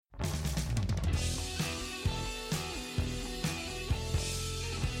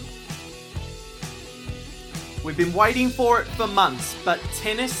We've been waiting for it for months, but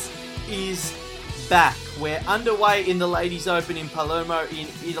tennis is back. We're underway in the Ladies Open in Palermo in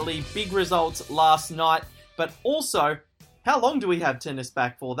Italy. Big results last night, but also, how long do we have tennis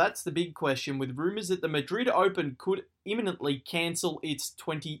back for? That's the big question, with rumours that the Madrid Open could imminently cancel its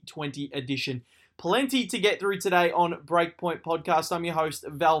 2020 edition. Plenty to get through today on Breakpoint Podcast. I'm your host,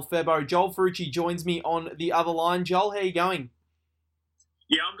 Val Febo. Joel Ferrucci joins me on the other line. Joel, how are you going?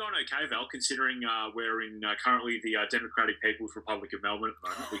 Yeah, I'm going okay, Val, considering we're in currently the Democratic People's Republic of Melbourne at the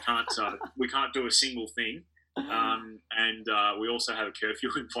moment. We can't do a single thing, and we also have a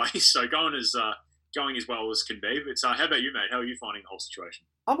curfew in place. So going as well as can be. But how about you, mate? How are you finding the whole situation?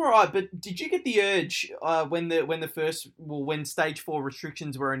 I'm alright, but did you get the urge when stage 4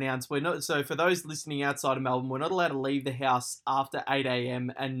 restrictions were announced? So for those listening outside of Melbourne, we're not allowed to leave the house after 8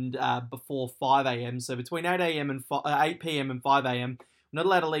 a.m. and before 5 a.m. So between 8 a.m. and 8 p.m. and 5 a.m. not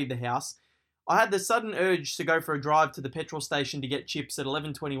allowed to leave the house. I had the sudden urge to go for a drive to the petrol station to get chips at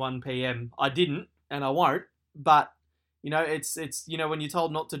 11:21 p.m. I didn't, and I won't, but it's when you're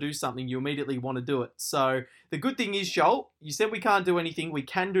told not to do something, you immediately want to do it. So the good thing is, Joel, you said we can't do anything. We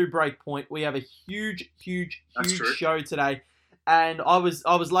can do Breakpoint. We have a huge show today, and I was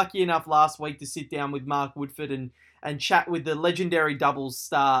lucky enough last week to sit down with Mark Woodford and chat with the legendary doubles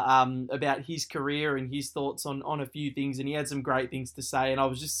star about his career and his thoughts on a few things, and he had some great things to say, and I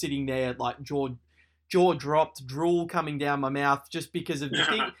was just sitting there like jaw dropped, drool coming down my mouth, just because of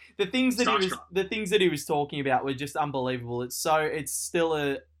the things that he was talking about were just unbelievable. It's still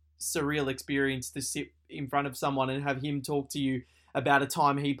a surreal experience to sit in front of someone and have him talk to you about a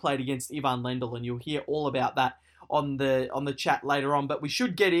time he played against Ivan Lendl, and you'll hear all about that on the chat later on. But we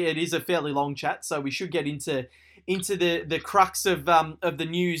should get it is a fairly long chat, so we should get into the crux of the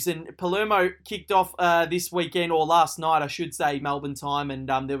news. And Palermo kicked off this weekend, or last night I should say, Melbourne time, and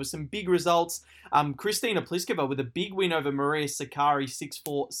there were some big results. Kristina Pliskova with a big win over Maria Sakkari,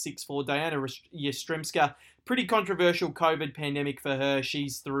 6-4, 6-4. Diana Yastremska, pretty controversial COVID pandemic for her.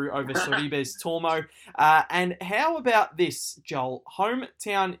 She's through over Sorribes Tormo. And how about this, Joel?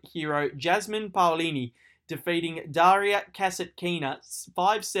 Hometown hero Jasmine Paolini defeating Daria Kasatkina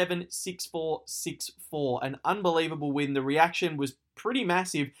 5-7, 6-4, 6-4. An unbelievable win. The reaction was pretty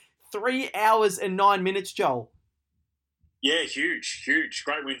massive. 3 hours and 9 minutes, Joel. Yeah, huge.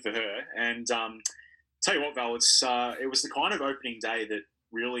 Great win for her. And tell you what, Val, it was the kind of opening day that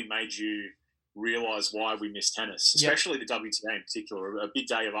really made you realise why we miss tennis, especially the WTA in particular. A big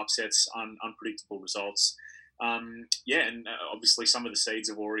day of upsets, unpredictable results. And obviously some of the seeds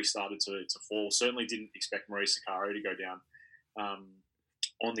have already started to fall. Certainly didn't expect Maria Sakkari to go down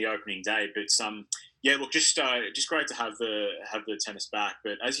on the opening day. But look, just great to have the tennis back.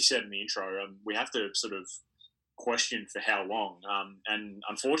 But as you said in the intro, we have to sort of question for how long. And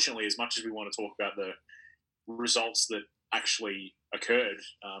unfortunately, as much as we want to talk about the results that actually occurred,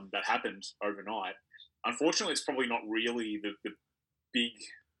 that happened overnight, unfortunately, it's probably not really the big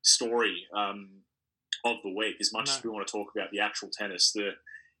story of the week, as much as we want to talk about the actual tennis.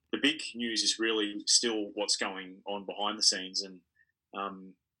 The big news is really still what's going on behind the scenes, and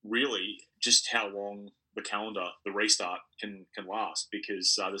really just how long the calendar, the restart, can last,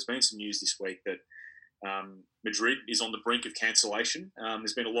 because there's been some news this week that Madrid is on the brink of cancellation.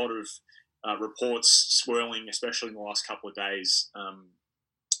 There's been a lot of reports swirling, especially in the last couple of days,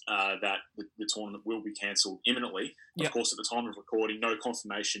 that the tournament will be cancelled imminently. Yep. Of course, at the time of recording, no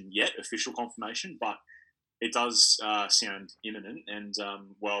confirmation yet, official confirmation, but it does sound imminent. And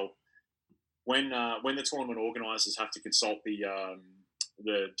when the tournament organisers have to consult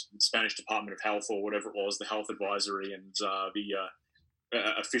the Spanish Department of Health, or whatever it was, the health advisory, and the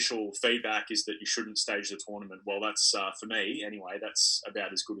official feedback is that you shouldn't stage the tournament. Well, that's for me anyway. That's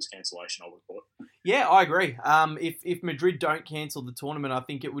about as good as cancellation, I would have thought. Yeah, I agree. If Madrid don't cancel the tournament, I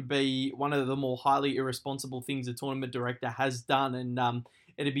think it would be one of the more highly irresponsible things a tournament director has done, and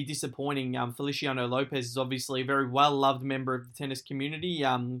it'd be disappointing. Feliciano Lopez is obviously a very well loved member of the tennis community,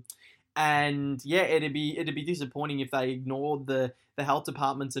 and yeah, it'd be disappointing if they ignored the health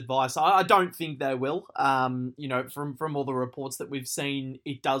department's advice. I don't think they will. From all the reports that we've seen,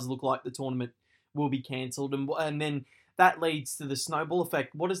 it does look like the tournament will be cancelled, and then that leads to the snowball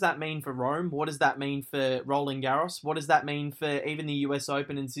effect. What does that mean for Rome? What does that mean for Roland Garros? What does that mean for even the US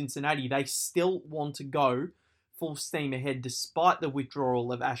Open in Cincinnati? They still want to go full steam ahead, despite the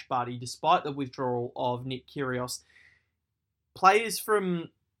withdrawal of Ash Barty, despite the withdrawal of Nick Kyrgios. Players from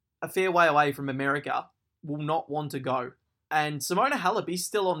a fair way away from America will not want to go. And Simona Halep is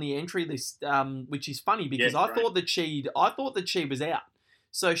still on the entry list, which is funny because I thought that she was out.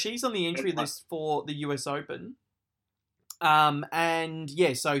 So she's on the entry list for the US Open. And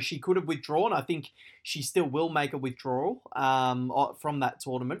yeah, so she could have withdrawn. I think she still will make a withdrawal from that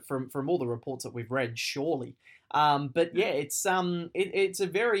tournament from all the reports that we've read, surely. But yeah, it's a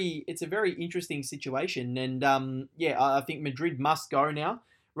very interesting situation, and yeah, I think Madrid must go now.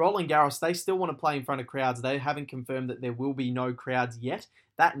 Roland Garros, they still want to play in front of crowds. They haven't confirmed that there will be no crowds yet.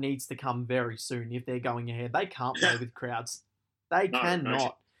 That needs to come very soon if they're going ahead. They can't play with crowds. They cannot.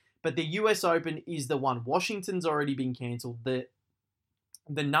 No. But the US Open is the one. Washington's already been cancelled. The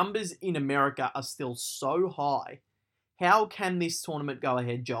numbers in America are still so high. How can this tournament go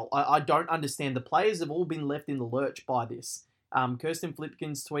ahead, Joel? I don't understand. The players have all been left in the lurch by this. Kirsten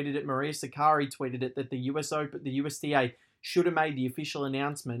Flipkens tweeted it. Maria Sakkari tweeted it that the US Open, the USTA should have made the official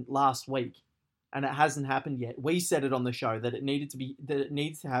announcement last week, and it hasn't happened yet. We said it on the show that it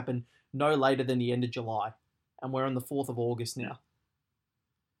needs to happen no later than the end of July, and we're on the 4th of August now.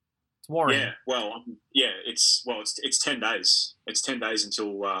 It's worrying. Yeah, well, it's 10 days. It's 10 days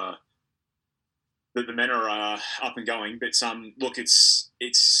until the men are up and going. But look, it's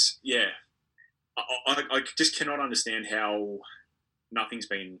yeah. I just cannot understand how nothing's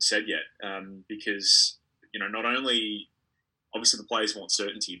been said yet. Because not only obviously the players want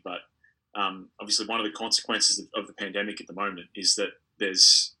certainty, but obviously one of the consequences of the pandemic at the moment is that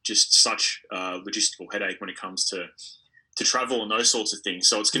there's just such a logistical headache when it comes to travel and those sorts of things.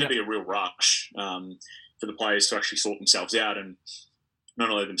 So it's going to be a real rush for the players to actually sort themselves out, and not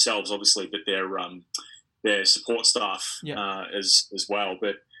only themselves, obviously, but their support staff as well.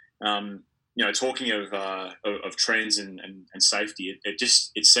 But talking of trends and safety,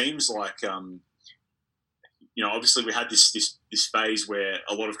 it seems like obviously we had this phase where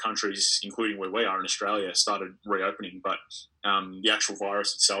a lot of countries, including where we are in Australia, started reopening, but the actual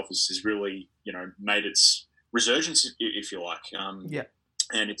virus itself has really made its resurgence, if you like.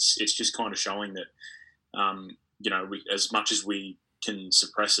 And it's just kind of showing that as much as we can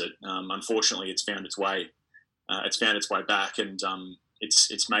suppress it, unfortunately it's found its way back, and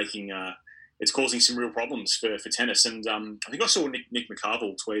it's making it's causing some real problems for tennis. And I think I saw Nick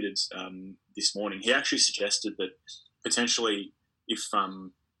McCarville tweeted this morning. He actually suggested that potentially if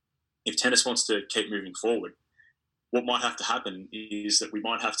tennis wants to keep moving forward, what might have to happen is that we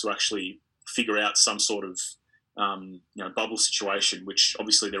might have to actually figure out some sort of bubble situation, which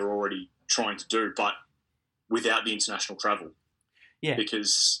obviously they're already trying to do, but without the international travel. Yeah.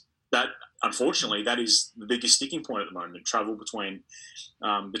 Because that, unfortunately, that is the biggest sticking point at the moment, travel between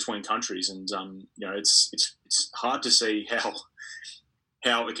countries. And, it's hard to see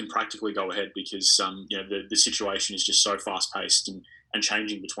how it can practically go ahead because, the situation is just so fast paced and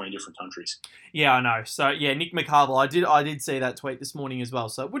changing between different countries. Yeah, I know. So, yeah, Nick McCarville, I did see that tweet this morning as well.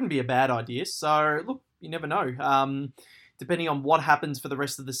 So it wouldn't be a bad idea. So, look, you never know. Depending on what happens for the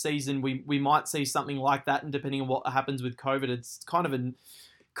rest of the season, we might see something like that. And depending on what happens with COVID, it's kind of an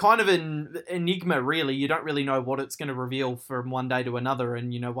enigma, really. You don't really know what it's going to reveal from one day to another.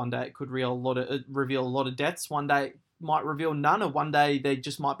 And, one day it could reveal a lot of deaths. One day it might reveal none. Or one day there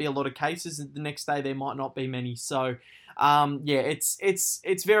just might be a lot of cases. And the next day there might not be many. So,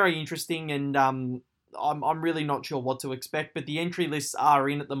 it's very interesting. And I'm really not sure what to expect. But the entry lists are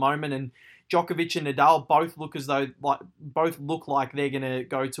in at the moment. And Djokovic and Nadal both look like they're going to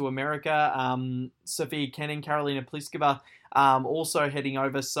go to America. Sofia Kenin, Karolina Pliskova also heading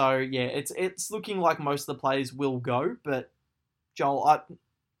over. So yeah, it's looking like most of the players will go. But Joel,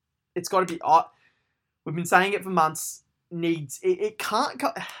 it's got to be. We've been saying it for months. It can't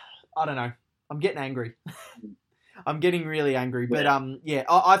go. I don't know. I'm getting angry. I'm getting really angry. But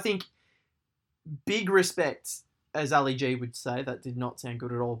I think big respect, as Ali G would say. That did not sound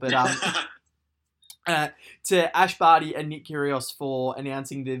good at all. But to Ash Barty and Nick Kyrgios for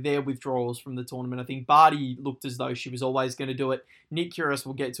announcing their withdrawals from the tournament. I think Barty looked as though she was always going to do it. Nick Kyrgios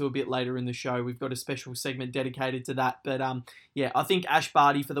we'll get to a bit later in the show. We've got a special segment dedicated to that. But I think Ash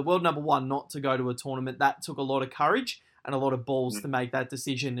Barty, for the world number one not to go to a tournament, that took a lot of courage and a lot of balls to make that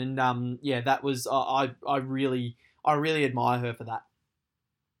decision. And that was I really admire her for that.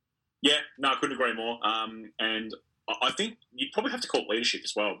 Yeah, no, I couldn't agree more. And I think you'd probably have to call it leadership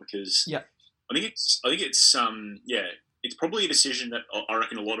as well, because I think it's probably a decision that I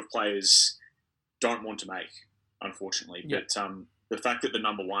reckon a lot of players don't want to make, unfortunately. But the fact that the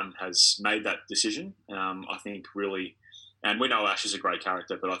number one has made that decision, I think really, and we know Ash is a great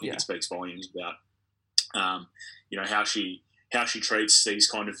character, but I think it speaks volumes about how she treats these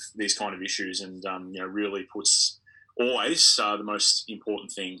kind of issues, and really puts always the most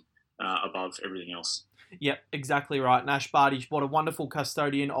important thing above everything else. Yep, exactly right. And Ash Barty, what a wonderful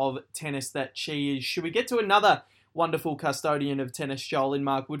custodian of tennis that she is. Should we get to another wonderful custodian of tennis, Joel, in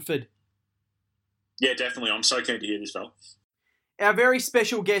Mark Woodforde? Yeah, definitely. I'm so keen to hear this, Val. Our very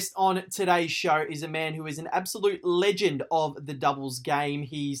special guest on today's show is a man who is an absolute legend of the doubles game.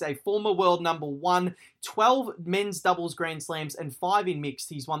 He's a former world number one, 12 men's doubles Grand Slams and 5 in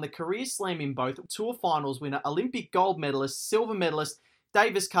mixed. He's won the career slam in both, tour finals winner, Olympic gold medalist, silver medalist,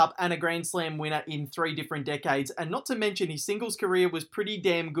 Davis Cup, and a Grand Slam winner in 3 different decades. And not to mention, his singles career was pretty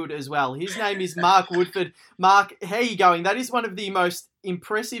damn good as well. His name is Mark Woodforde. Mark, how are you going? That is one of the most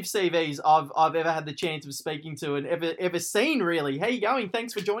impressive CVs I've ever had the chance of speaking to and ever seen, really. How are you going?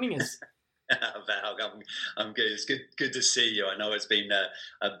 Thanks for joining us. Val, I'm good. It's good to see you. I know it's been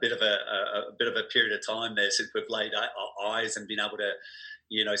a bit of a period of time there since we've laid eyes and been able to,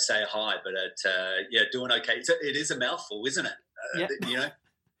 say hi. But doing okay. It is a mouthful, isn't it? Yeah.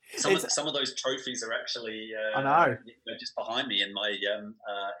 Some of those trophies are actually I know. Just behind me in my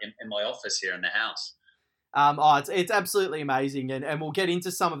in my office here in the house. It's absolutely amazing, and we'll get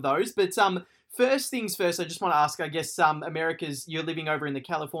into some of those. But first things first, I just want to ask. I guess you're living over in the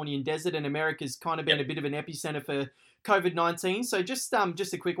Californian desert, and America's kind of been a bit of an epicenter for COVID-19. So just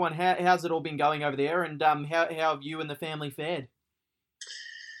a quick one. How's it all been going over there, and how have you and the family fared?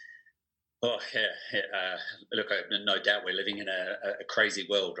 Oh yeah. Look, no doubt we're living in a crazy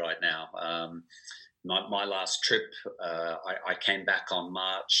world right now. My last trip, I came back on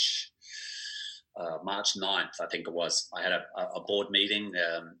March 9th, I think it was. I had a board meeting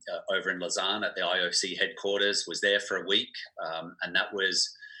over in Lausanne at the IOC headquarters. Was there for a week, and that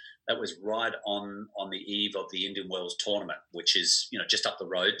was right on the eve of the Indian Wells tournament, which is just up the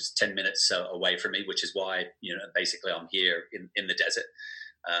road, 10 minutes away from me. Which is why basically I'm here in the desert.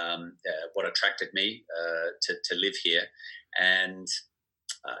 What attracted me to live here, and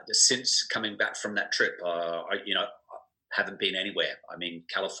since coming back from that trip, I haven't been anywhere. I mean,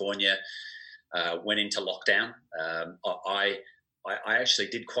 California went into lockdown. I actually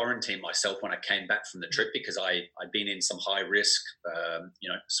did quarantine myself when I came back from the trip because I'd been in some high risk.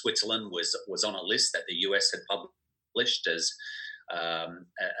 Switzerland was on a list that the US had published as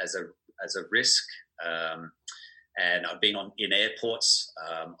a risk. And I've been in airports.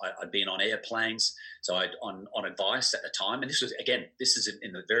 I'd been on airplanes. So on advice at the time, and this is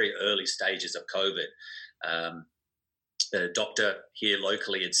in the very early stages of COVID. The doctor here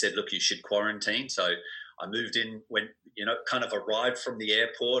locally had said, "Look, you should quarantine." So I moved in, kind of arrived from the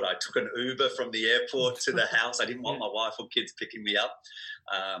airport. I took an Uber from the airport to the house. I didn't want my wife or kids picking me up,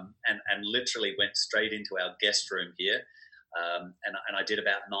 and literally went straight into our guest room here. And I did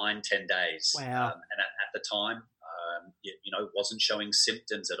about 9-10 days. Wow. And at the time, wasn't showing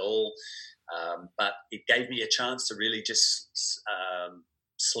symptoms at all. But it gave me a chance to really just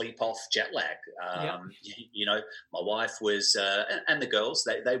sleep off jet lag. My wife was, and the girls,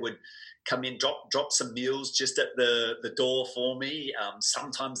 they would come in, drop some meals just at the door for me.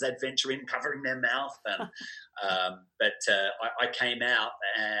 Sometimes they'd venture in covering their mouth. But I came out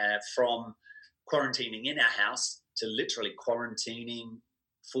from quarantining in our house to literally quarantining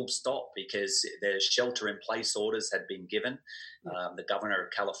full stop because the shelter-in-place orders had been given, the governor of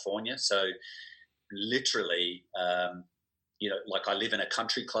California. So literally, like I live in a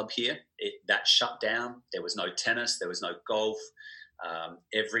country club here, that shut down. There was no tennis, there was no golf.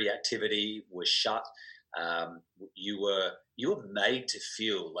 Every activity was shut. You were made to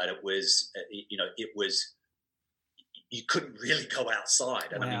feel that it was, you couldn't really go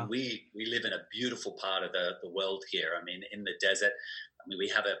outside. And wow. I mean, we live in a beautiful part of the world here. I mean, in the desert. I mean, we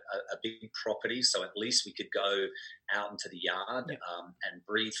have a big property, so at least we could go out into the yard and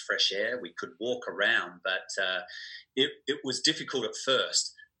breathe fresh air. We could walk around, but it was difficult at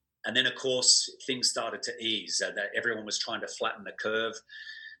first. And then, of course, things started to ease. That everyone was trying to flatten the curve,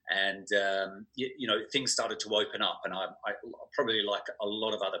 and things started to open up. And I probably, like a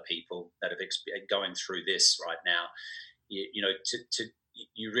lot of other people that have going through this right now,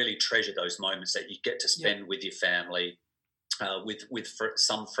 you really treasure those moments that you get to spend with your family. With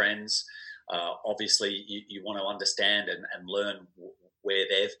some friends, obviously you want to understand and learn where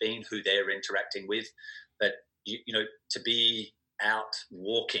they've been, who they're interacting with, but to be out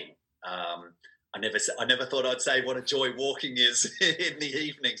walking. I never thought I'd say what a joy walking is in the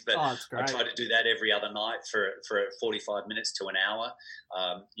evenings, but I try to do that every other night for 45 minutes to an hour.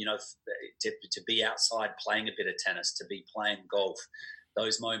 To be outside playing a bit of tennis, to be playing golf,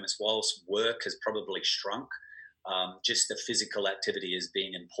 those moments, whilst work has probably shrunk. Just the physical activity has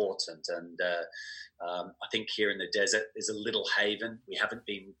been important, and I think here in the desert is a little haven. We haven't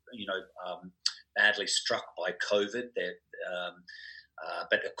been, badly struck by COVID.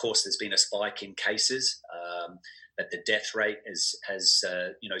 But of course, there's been a spike in cases. But the death rate has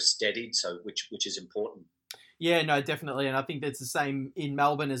steadied, so which is important. Yeah, no, definitely, and I think that's the same in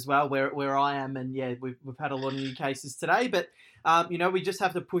Melbourne as well, where I am, and yeah, we've had a lot of new cases today, but we just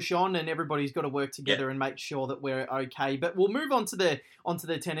have to push on, and everybody's got to work together and make sure that we're okay. But we'll move on to the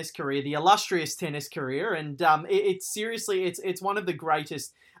tennis career, the illustrious tennis career, and it's seriously it's one of the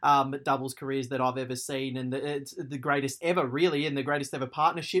greatest doubles careers that I've ever seen, and it's the greatest ever, really, and the greatest ever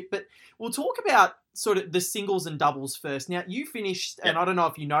partnership. But we'll talk about sort of the singles and doubles first. Now, you finished, and I don't know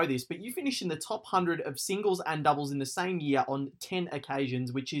if you know this, but you finished in the top 100 of singles and doubles in the same year on 10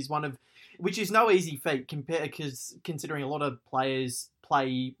 occasions, which is no easy feat because considering a lot of players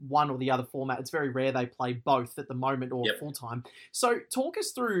play one or the other format, it's very rare they play both at the moment or full time. So talk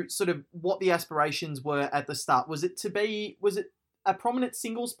us through sort of what the aspirations were at the start. Was it a prominent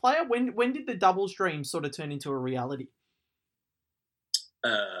singles player? When did the doubles dream sort of turn into a reality?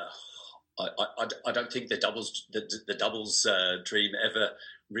 I don't think the doubles dream ever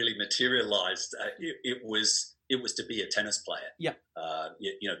really materialized. It was to be a tennis player. Yeah.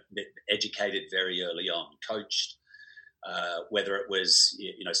 Educated very early on, coached. Whether it was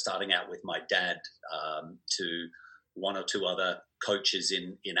starting out with my dad to one or two other coaches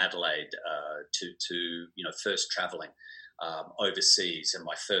in Adelaide to first traveling overseas, and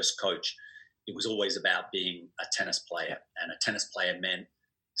my first coach, it was always about being a tennis player, and a tennis player meant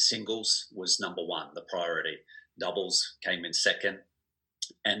singles was number one, the priority. Doubles came in second,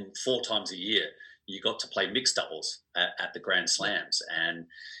 and 4 times a year you got to play mixed doubles at the Grand Slams, and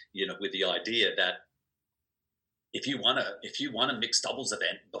with the idea that if you won a mixed doubles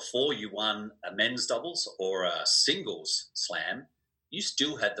event before you won a men's doubles or a singles slam, you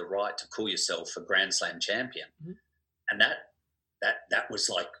still had the right to call yourself a Grand Slam champion. Mm-hmm. And that was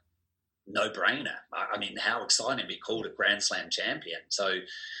like no brainer. I mean, how exciting to be called a Grand Slam champion. So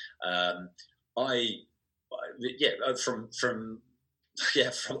from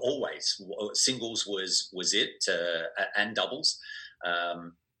always, singles was it, and doubles.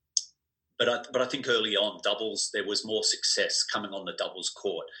 But I think early on, doubles, there was more success coming on the doubles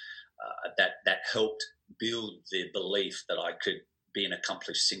court that helped build the belief that I could be an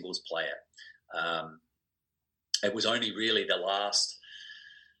accomplished singles player. It was only really the last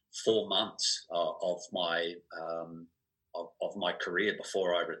 4 months of my career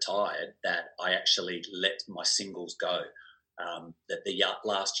before I retired that I actually let my singles go. That the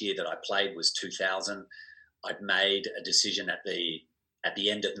last year that I played was 2000. I'd made a decision at the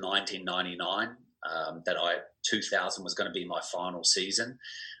end of 1999 that 2000 was going to be my final season.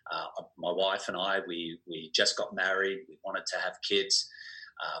 My wife and I, we just got married. We wanted to have kids,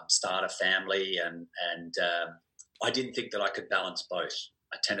 start a family, and I didn't think that I could balance both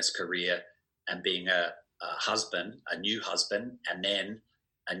a tennis career and being a husband, a new husband, and then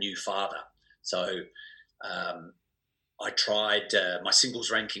a new father. So I tried. My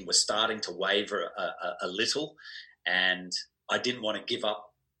singles ranking was starting to waver a little, and I didn't want to give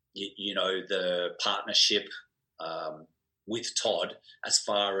up, the partnership with Todd as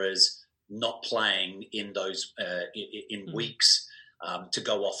far as not playing in those in weeks to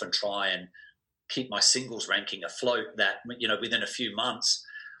go off and try and keep my singles ranking afloat. That within a few months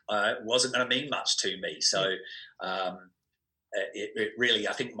wasn't going to mean much to me. So it really,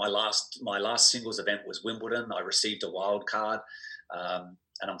 I think my last singles event was Wimbledon. I received a wild card.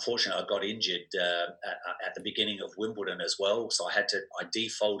 And unfortunately, I got injured at the beginning of Wimbledon as well. So I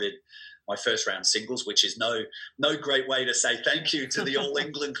defaulted my first round singles, which is no great way to say thank you to the All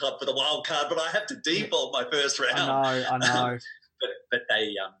England Club for the wild card, but I have to default my first round. I know. But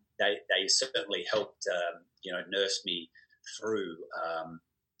they certainly helped, nurse me through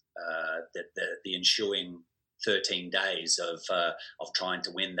the ensuing 13 days of trying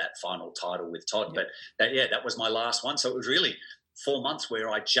to win that final title with Todd. Yeah. But that was my last one. So it was really 4 months where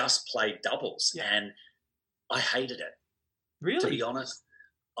I just played doubles, and I hated it. Really? To be honest,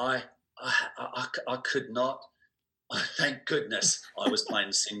 I could not. Thank goodness I was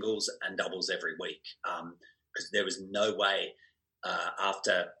playing singles and doubles every week, because there was no way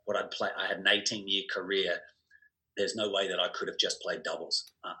after what I'd play. I had an 18-year career. There's no way that I could have just played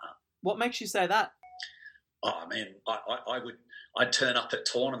doubles. What makes you say that? Oh man, I'd turn up at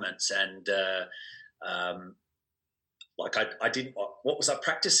tournaments and I didn't. What was I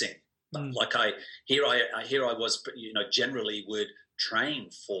practicing? Like here I was, generally would train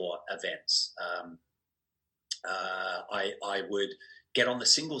for events. I would get on the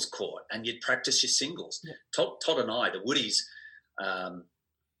singles court and you'd practice your singles. Yeah. Todd and I, the Woodies,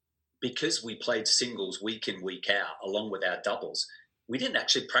 because we played singles week in, week out, along with our doubles, we didn't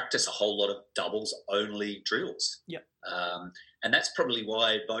actually practice a whole lot of doubles-only drills. Yep. And that's probably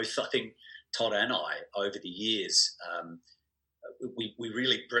why both, I think, Todd and I, over the years, we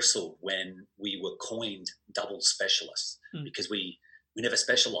really bristled when we were coined double specialists because we never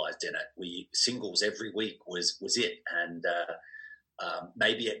specialised in it. We singles every week was it, and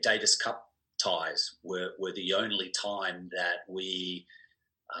maybe at Davis Cup ties were the only time that we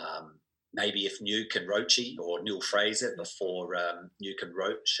maybe if Nuke and Roche or Neil Fraser before Nuke and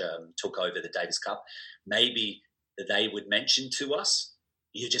Roche took over the Davis Cup, maybe they would mention to us,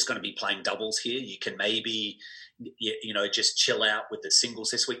 you're just going to be playing doubles here. You can maybe, just chill out with the singles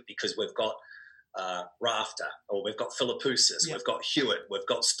this week because we've got Rafter, or we've got Philippoussis, we've got Hewitt, we've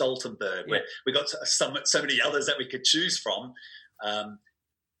got Stoltenberg, we've got so many others that we could choose from.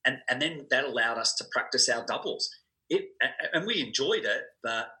 And then that allowed us to practice our doubles. And we enjoyed it,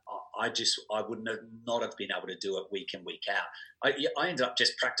 but I wouldn't have not have been able to do it week in, week out. I ended up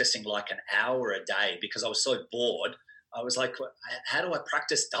just practicing like an hour a day because I was so bored. I was like, how do I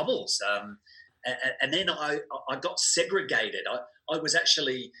practice doubles? And then I got segregated. I was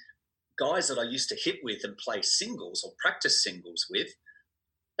actually guys that I used to hit with and play singles or practice singles with.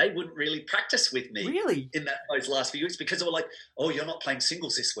 They wouldn't really practice with me in those last few weeks because they were like, oh, you're not playing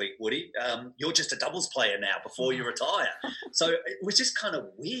singles this week, Woody. You're just a doubles player now before you retire. So it was just kind of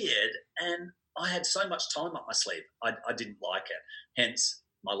weird. And I had so much time up my sleeve. I didn't like it. Hence,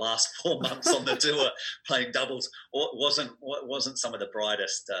 my last 4 months on the tour playing doubles wasn't some of the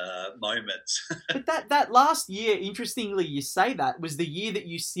brightest moments. But that last year, interestingly, you say that, was the year that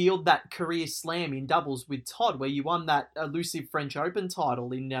you sealed that career slam in doubles with Todd, where you won that elusive French Open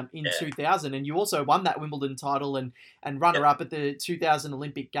title in 2000, and you also won that Wimbledon title and runner-up at the 2000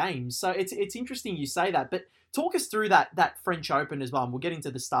 Olympic Games. So it's interesting you say that, but talk us through that French Open as well. And we'll get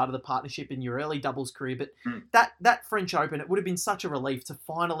into the start of the partnership in your early doubles career. But that French Open, it would have been such a relief to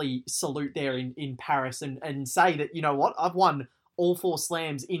finally salute there in Paris and say that, you know what, I've won all 4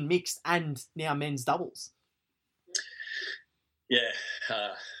 slams in mixed and now men's doubles. Yeah.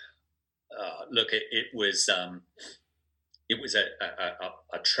 Look, it was a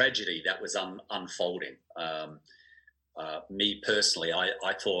tragedy that was unfolding. Me personally,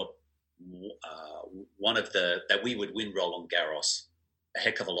 I thought that we would win Roland Garros a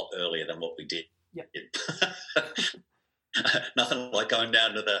heck of a lot earlier than what we did. Yep. Nothing like going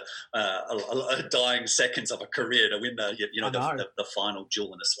down to the dying seconds of a career to win the final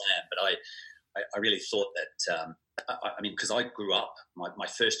jewel in the slam. But I really thought that because I grew up my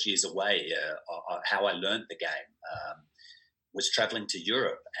first years away, how I learned the game was traveling to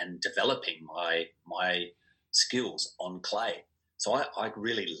Europe and developing my skills on clay. So I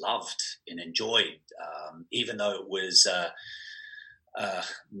really loved and enjoyed, even though it was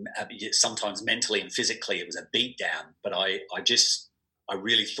sometimes mentally and physically it was a beat down. But I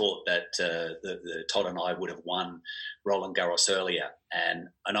really thought that the Todd and I would have won Roland Garros earlier, and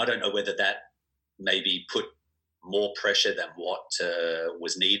I don't know whether that maybe put more pressure than what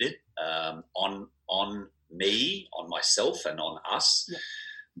was needed on me, on myself, and on us. Yeah.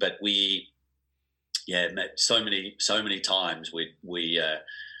 But so many times we were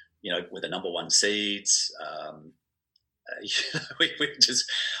the number one seeds. We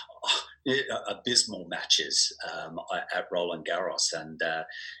just abysmal matches at Roland Garros, and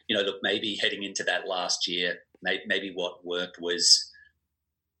look, maybe heading into that last year, maybe what worked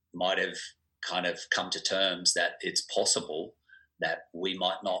might have kind of come to terms that it's possible that we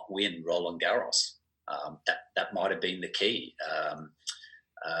might not win Roland Garros. That might have been the key.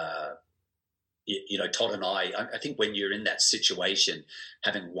 Todd and I think when you're in that situation,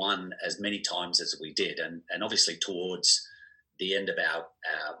 having won as many times as we did, and obviously towards the end of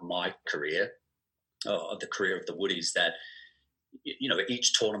my career, the career of the Woodies, that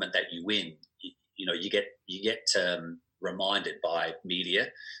each tournament that you win, you get reminded by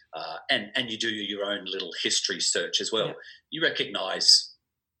media, and you do your own little history search as well. Yeah. You recognise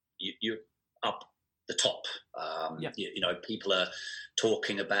you're up the top. People are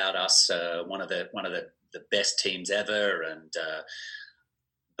talking about us, one of the best teams ever, and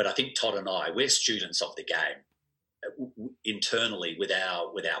but I think Todd and I, we're students of the game internally with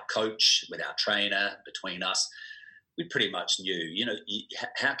our coach, with our trainer, between us. We pretty much knew,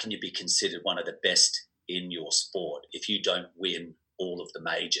 how can you be considered one of the best in your sport if you don't win all of the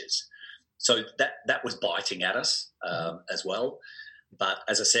majors? So that was biting at us as well. But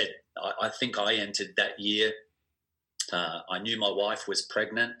as I said, I think I entered that year. I knew my wife was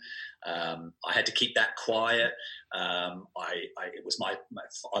pregnant. I had to keep that quiet. I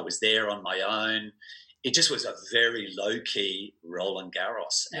was there on my own. It just was a very low key Roland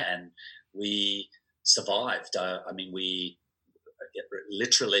Garros, and we survived. We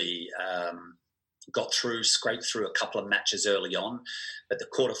literally scraped through a couple of matches early on, but the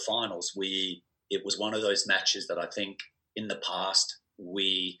quarterfinals, it was one of those matches that I think in the past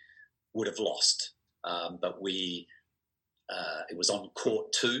we would have lost, but it was on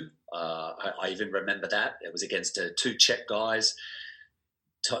court 2. I even remember that. It was against 2 Czech guys.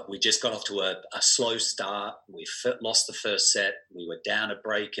 We just got off to a slow start. We lost the first set. We were down a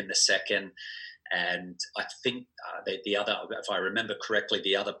break in the second. And I think the other, if I remember correctly,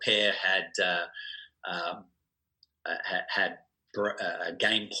 the other pair had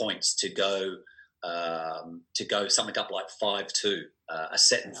game points to go something up like 5-2, a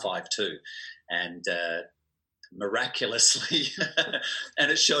set in 5-2. And miraculously, and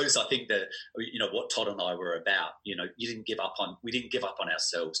it shows, I think, that what Todd and I were about. We didn't give up on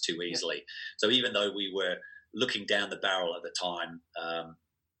ourselves too easily. Yeah. So even though we were looking down the barrel at the time,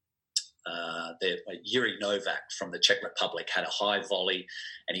 Yuri Novak from the Czech Republic had a high volley,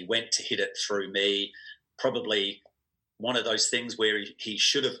 and he went to hit it through me. Probably one of those things where he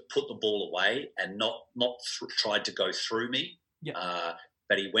should have put the ball away and not tried to go through me. Yeah.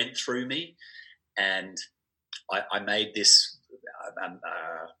 But he went through me, and I made this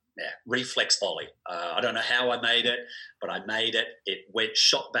reflex volley. I don't know how I made it, but I made it. It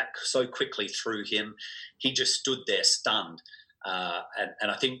shot back so quickly through him. He just stood there stunned. And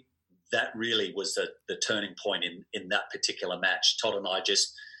I think that really was the turning point in that particular match. Todd and I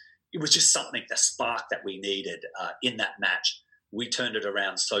it was just something, the spark that we needed in that match. We turned it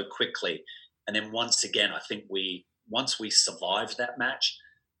around so quickly. And then once again, I think once we survived that match,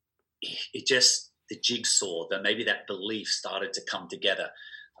 it just, the jigsaw, maybe that belief started to come together.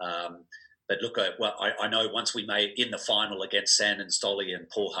 But look, I know once we made in the final against Sanden Stolly and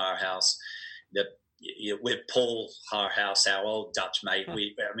Paul Haarhuis, with Paul Haarhuis, our old Dutch mate,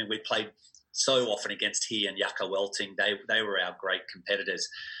 we played so often against he and Jacco Welting. They were our great competitors.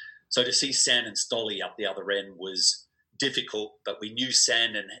 So to see Sanden Stolly up the other end was difficult, but we knew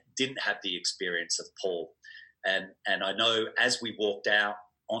Sanden didn't have the experience of Paul. And I know as we walked out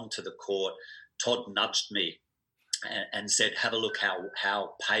onto the court, Todd nudged me and said, "Have a look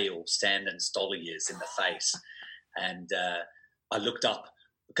how pale Sanden Stolly is in the face." And I looked up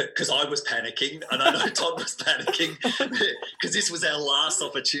because I was panicking, and I know Todd was panicking because this was our last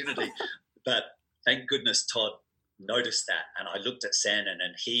opportunity. But thank goodness Todd noticed that, and I looked at Sanden,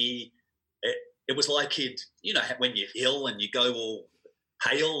 and it was like when you're ill and you go all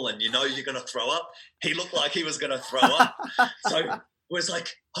pale and you're going to throw up. He looked like he was going to throw up. So it was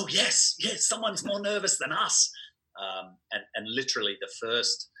like, oh yes, someone's more nervous than us. And literally the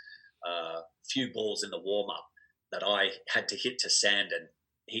first few balls in the warm-up that I had to hit to Sanden,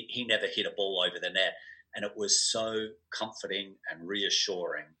 he never hit a ball over the net. And it was so comforting and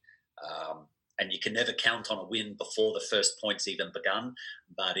reassuring. And you can never count on a win before the first point's even begun,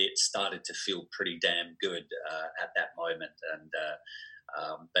 but it started to feel pretty damn good at that moment. And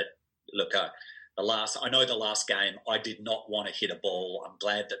but look, the last game, I did not want to hit a ball. I'm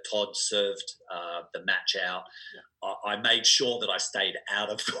glad that Todd served the match out. Yeah. I made sure that I stayed out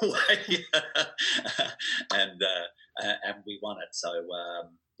of the way, and we won it. So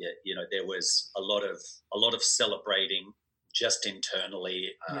there was a lot of celebrating just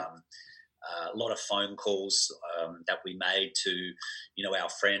internally. Yeah. A lot of phone calls that we made to, our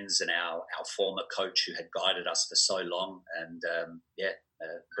friends and our former coach who had guided us for so long, and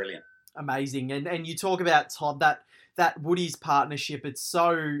brilliant. Amazing. And you talk about, Todd, that Woodies partnership, it's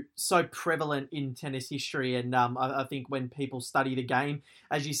so prevalent in tennis history. And I think when people study the game,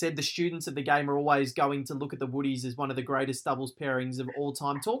 as you said, the students of the game are always going to look at the Woodies as one of the greatest doubles pairings of all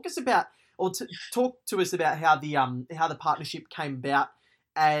time. Talk to us about how the partnership came about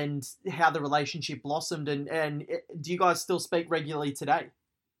and how the relationship blossomed. And do you guys still speak regularly today?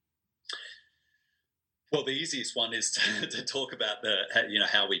 Well, the easiest one is to talk about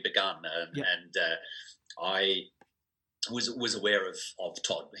how we begun, and I was aware of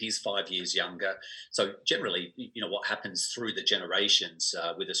Todd. He's 5 years younger, so generally, what happens through the generations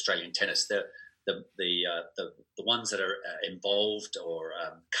with Australian tennis, the ones that are involved or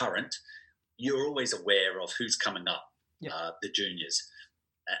current, you're always aware of who's coming up, the juniors.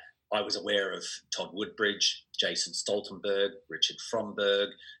 I was aware of Todd Woodbridge, Jason Stoltenberg, Richard Fromberg,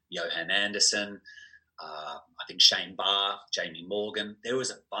 Johan Anderson. I think Shane Barr, Jamie Morgan. There was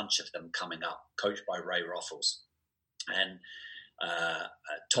a bunch of them coming up, coached by Ray Roffles. And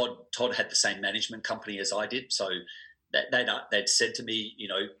Todd had the same management company as I did. So they'd said to me,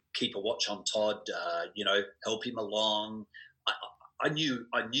 keep a watch on Todd, help him along. I knew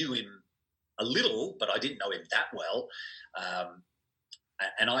him a little, but I didn't know him that well.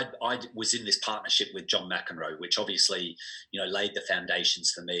 And I was in this partnership with John McEnroe, which obviously, laid the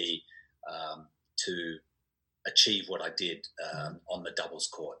foundations for me to achieve what I did on the doubles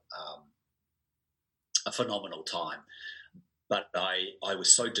court. A phenomenal time. But I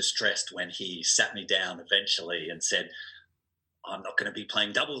was so distressed when he sat me down eventually and said, I'm not going to be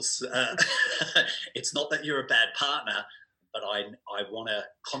playing doubles. It's not that you're a bad partner, but I want to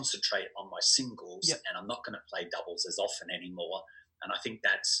concentrate on my singles, and I'm not going to play doubles as often anymore. And I think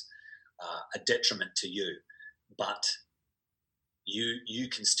that's a detriment to you. But you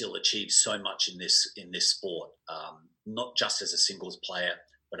can still achieve so much in this sport, not just as a singles player,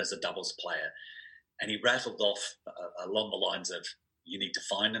 but as a doubles player. And he rattled off along the lines of, you need to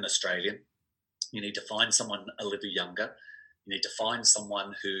find an Australian, you need to find someone a little younger, you need to find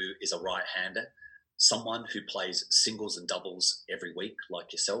someone who is a right-hander, someone who plays singles and doubles every week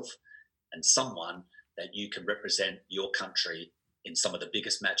like yourself, and someone that you can represent your country in some of the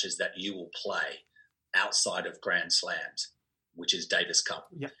biggest matches that you will play outside of Grand Slams, which is Davis Cup.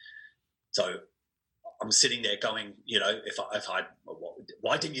 Yeah. So I'm sitting there going,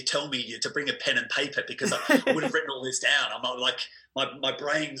 why didn't you tell me to bring a pen and paper? Because I would have written all this down. I'm like, my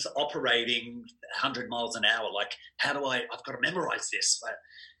brain's operating 100 miles an hour. Like, I've got to memorize this.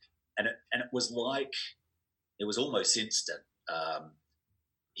 And it was like, it was almost instant.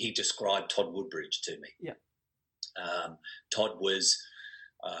 He described Todd Woodbridge to me. Yeah. Todd was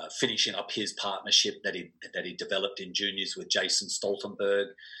finishing up his partnership that he developed in juniors with Jason Stoltenberg.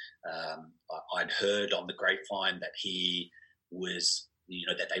 I'd heard on the grapevine that he was,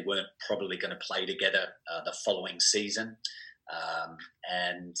 that they weren't probably going to play together the following season.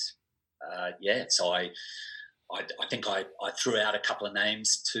 So I think I threw out a couple of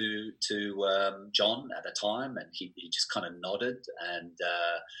names to John at the time, and he just kind of nodded. And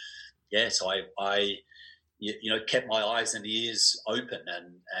so I kept my eyes and ears open,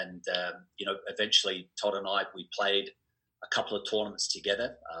 and eventually Todd and we played a couple of tournaments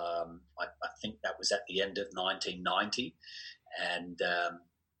together. I think that was at the end of 1990, and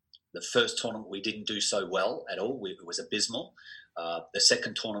the first tournament we didn't do so well at all. It was abysmal. The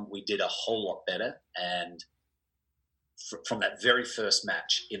second tournament we did a whole lot better, and from that very first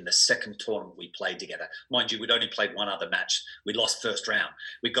match in the second tournament we played together, mind you, we'd only played one other match. We lost first round.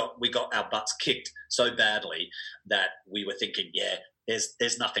 We got our butts kicked so badly that we were thinking,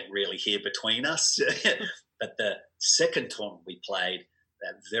 there's nothing really here between us. But the second tournament we played,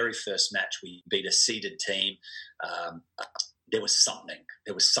 that very first match, we beat a seeded team. There was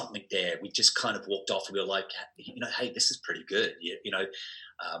something there. We just kind of walked off and we were like, hey, this is pretty good.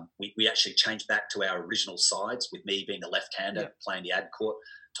 We actually changed back to our original sides, with me being the left-hander playing the ad court,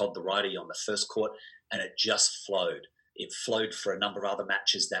 Todd the righty on the first court, and it just flowed. It flowed for a number of other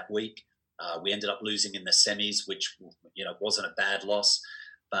matches that week. We ended up losing in the semis, which wasn't a bad loss,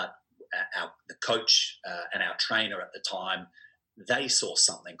 but the coach and our trainer at the time, they saw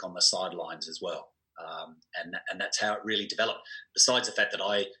something on the sidelines as well. And that's how it really developed. Besides the fact that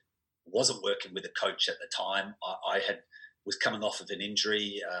I wasn't working with a coach at the time, I was coming off of an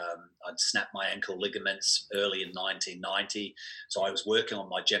injury. I'd snapped my ankle ligaments early in 1990. So I was working on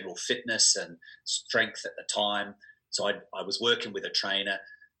my general fitness and strength at the time. So I was working with a trainer.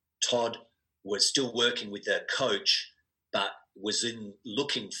 Todd was still working with a coach, but was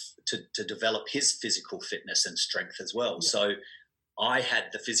looking to develop his physical fitness and strength as well. Yeah. So I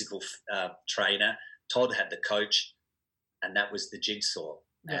had the physical trainer, Todd had the coach, and that was the jigsaw.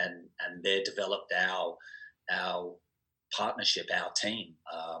 Yeah. And there developed our partnership, our team.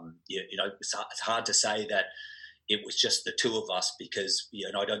 It's hard to say that it was just the two of us, because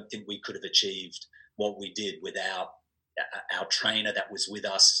I don't think we could have achieved what we did without our trainer that was with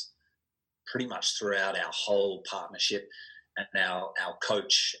us pretty much throughout our whole partnership, and our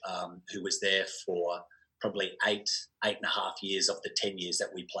coach who was there for probably 8.5 years of the 10 years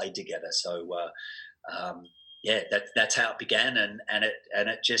that we played together. So that's how it began, and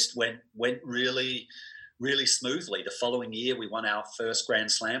it just went really, really smoothly. The following year we won our first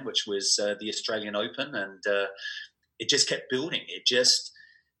Grand Slam, which was the Australian Open, and it just kept building. It just,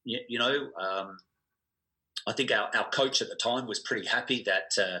 I think our coach at the time was pretty happy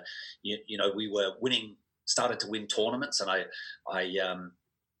that we were started to win tournaments, and I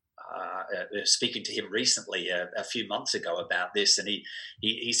speaking to him recently a few months ago about this, and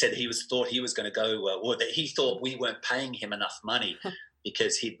he said thought he was going to go, or that he thought we weren't paying him enough money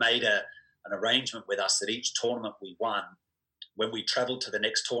because he'd made an arrangement with us that each tournament we won, when we travelled to the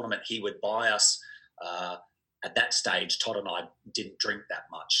next tournament, he would buy us. At that stage, Todd and I didn't drink that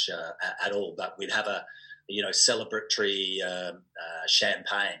much at all, but we'd have a celebratory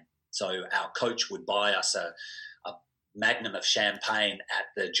champagne. So our coach would buy us a magnum of champagne at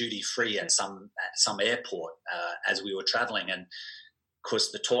the duty free at some airport as we were traveling, and of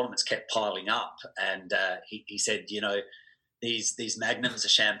course the tournaments kept piling up, and he said, these magnums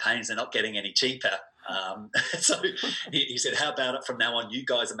of champagnes are not getting any cheaper. So he said, how about it from now on? You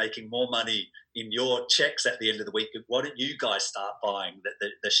guys are making more money in your checks at the end of the week. Why don't you guys start buying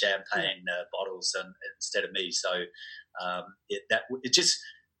the champagne bottles instead of me? So it just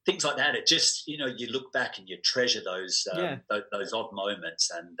things like that. It just, you look back and you treasure those odd moments,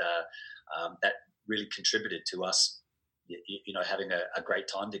 and that really contributed to us, having a great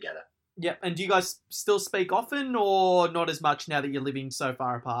time together. Yeah, and do you guys still speak often, or not as much now that you're living so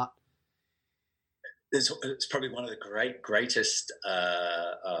far apart? It's probably one of the greatest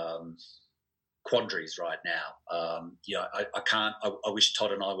quandaries right now. I can't. I wish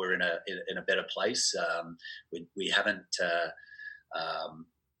Todd and I were in a better place. We haven't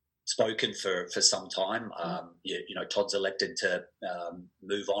spoken for some time. Todd's elected to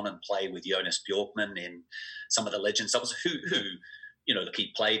move on and play with Jonas Bjorkman in some of the Legends doubles. Who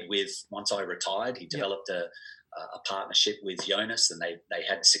he played with once I retired. He developed a partnership with Jonas, and they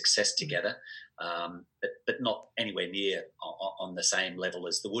had success together, but not anywhere near on the same level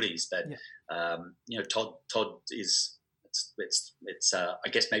as the Woodies. But Todd is it's I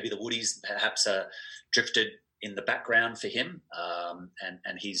guess maybe the Woodies perhaps drifted in the background for him,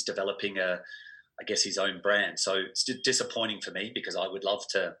 and he's developing his own brand. So it's disappointing for me, because I would love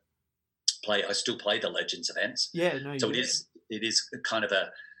to play. I still play the Legends events. Yeah, no. So it is kind of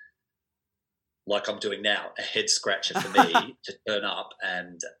like I'm doing now, a head scratcher for me to turn up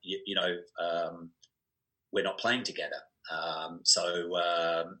and we're not playing together.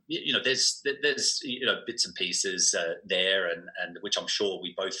 There's bits and pieces there, and which I'm sure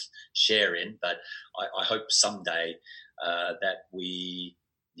we both share in. But I hope someday that we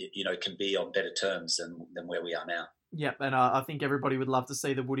can be on better terms than where we are now. Yep, and I think everybody would love to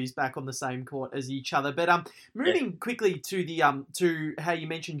see the Woodies back on the same court as each other. But moving quickly to the to how you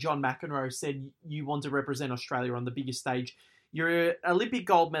mentioned John McEnroe said you want to represent Australia on the biggest stage. You're an Olympic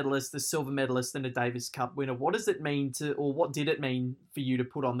gold medalist, a silver medalist, and a Davis Cup winner. What does it mean what did it mean for you to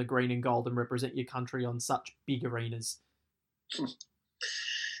put on the green and gold and represent your country on such big arenas? Well,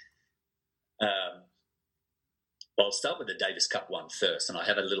 I'll start with the Davis Cup one first, and I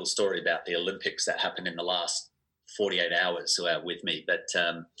have a little story about the Olympics that happened in the last 48 hours with me. But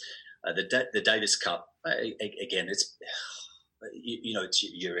the Davis Cup, again, it's it's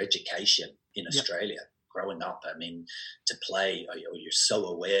your education in Australia. Growing up, I mean, to play, you're so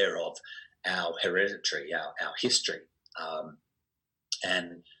aware of our hereditary, our history,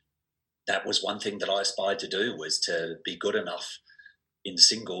 and that was one thing that I aspired to do, was to be good enough in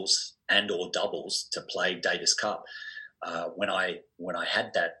singles and or doubles to play Davis Cup. When I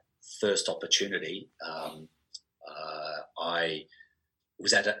had that first opportunity, I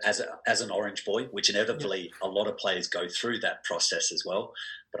was as an Orange boy, which inevitably a lot of players go through that process as well.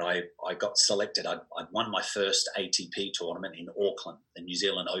 But I got selected. I won my first ATP tournament in Auckland, the New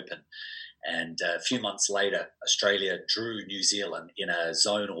Zealand Open. And a few months later, Australia drew New Zealand in a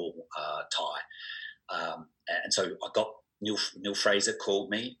zonal tie. And so I got Neil Fraser called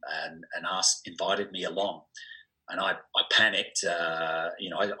me and invited me along. And I panicked. I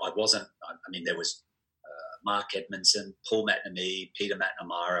wasn't. I mean, there was Mark Edmondson, Paul McNamee, Peter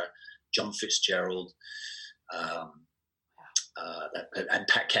McNamara, John Fitzgerald, and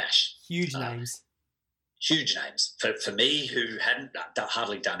Pat Cash. Huge names. Huge names. For me, who hadn't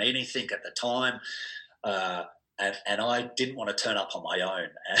hardly done anything at the time, and I didn't want to turn up on my own.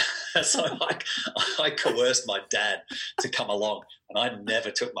 So I coerced my dad to come along, and I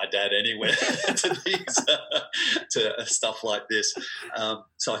never took my dad anywhere to stuff like this.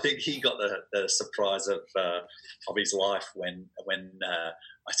 So I think he got the surprise of his life when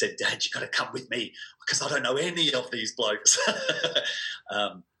I said, "Dad, you got to come with me because I don't know any of these blokes."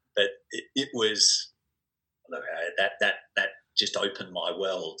 But it was that just opened my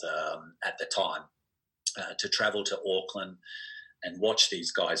world at the time. To travel to Auckland and watch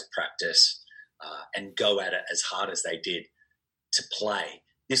these guys practice and go at it as hard as they did to play.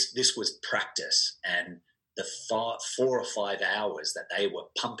 This was practice, and the 4 or 5 hours that they were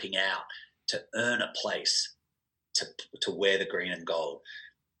pumping out to earn a place to wear the green and gold.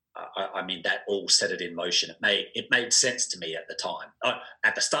 I mean, that all set it in motion. It made sense to me at the time.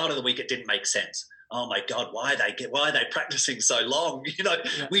 At the start of the week, it didn't make sense. Oh my God, why are they practicing so long?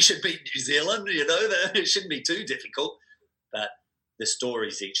 We should beat New Zealand. It shouldn't be too difficult. But the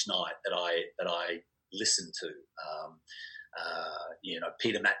stories each night that I listened to,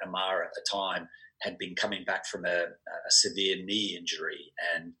 Peter McNamara at the time had been coming back from a severe knee injury,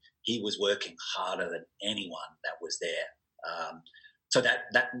 and he was working harder than anyone that was there. So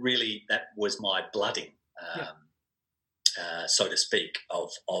that was my blooding. So to speak,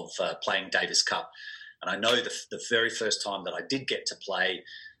 of playing Davis Cup. And I know the very first time that I did get to play,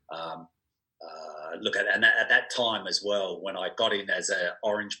 look at that time as well, when I got in as an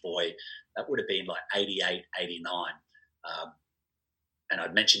Orange boy, that would have been like 88, 89. And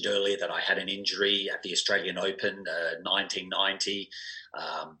I'd mentioned earlier that I had an injury at the Australian Open, 1990.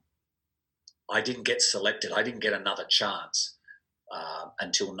 I didn't get selected. I didn't get another chance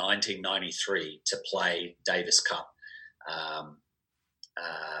until 1993 to play Davis Cup.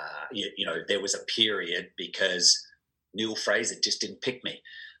 There was a period because Neil Fraser just didn't pick me.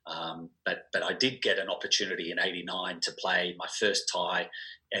 But I did get an opportunity in '89 to play my first tie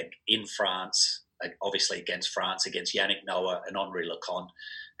in France, obviously against France, against Yannick Noah and Henri Lecon.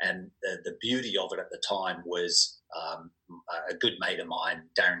 And the beauty of it at the time was a good mate of mine,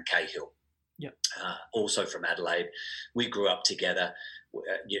 Darren Cahill, also from Adelaide. We grew up together.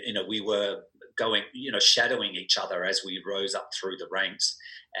 We were going, shadowing each other as we rose up through the ranks.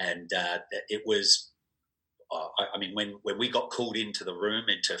 And it was... when we got called into the room,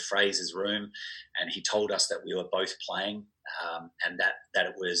 into Fraser's room, and he told us that we were both playing, and that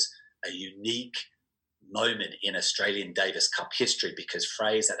it was a unique moment in Australian Davis Cup history, because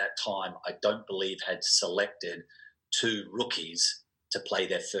Fraser at that time, I don't believe, had selected 2 rookies to play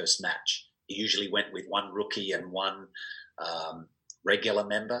their first match. He usually went with 1 rookie and 1 regular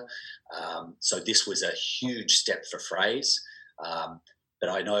member. So this was a huge step for Fraser. But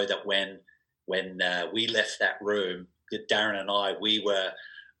I know that when we left that room, Darren and I, we were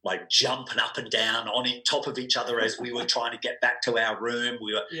like jumping up and down on top of each other as we were trying to get back to our room.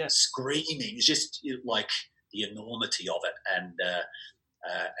 We were screaming. It's just like the enormity of it. And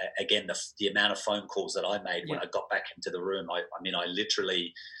again, the amount of phone calls that I made when I got back into the room, I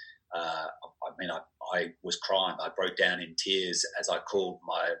literally, I was crying. I broke down in tears as I called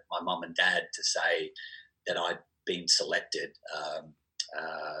my mum and dad to say that I'd been selected.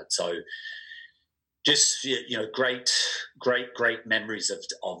 So just, great memories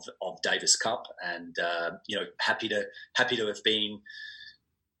of Davis Cup, and happy to have been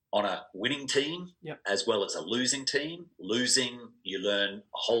on a winning team as well as a losing team. Losing, you learn a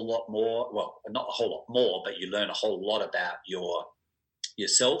whole lot more. Well, not a whole lot more, but you learn a whole lot about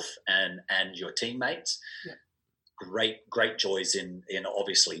yourself and your teammates. Great joys in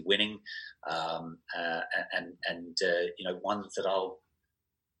obviously winning, and ones that I'll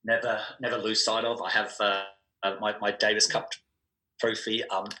never lose sight of. I have my Davis Cup trophy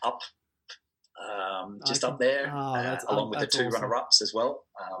up up there, along with the 2 awesome runner-ups as well.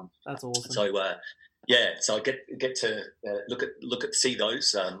 That's awesome. So so I get to see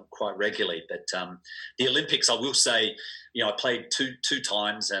those quite regularly. But the Olympics, I will say, I played two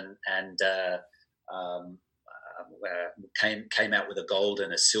times and came out with a gold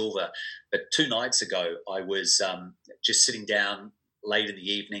and a silver. But 2 nights ago, I was just sitting down late in the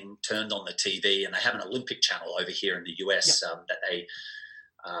evening, turned on the TV, and they have an Olympic channel over here in the US that they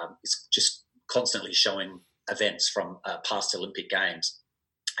it's just constantly showing events from past Olympic Games.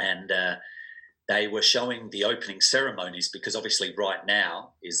 And they were showing the opening ceremonies, because obviously right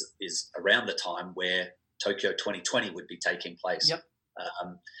now is around the time where Tokyo 2020 would be taking place.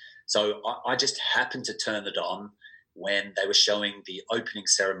 So I just happened to turn it on when they were showing the opening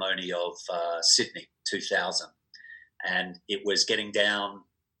ceremony of Sydney 2000. And it was getting down.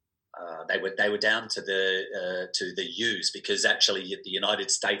 They were down to the U's, because actually the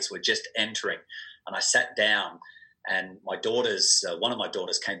United States were just entering. And I sat down, and my daughters, one of my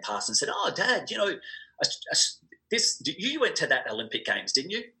daughters, came past and said, "Oh, Dad, you went to that Olympic Games,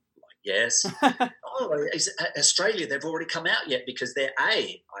 didn't you?" I'm like, "Yes." "Oh, is Australia? They've already come out yet because they're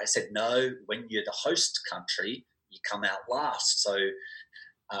A." I said, "No. When you're the host country, you come out last. So."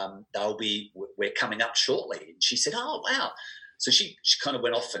 We're coming up shortly. And she said, "Oh, wow." So she kind of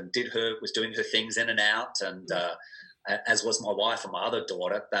went off and was doing her things in and out, and as was my wife and my other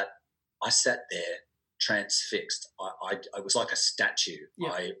daughter. But I sat there transfixed. I was like a statue.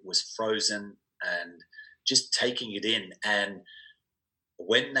 I was frozen and just taking it in. And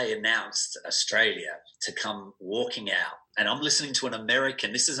when they announced Australia to come walking out, and I'm listening to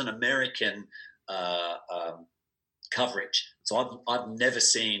this is an American coverage. So I've never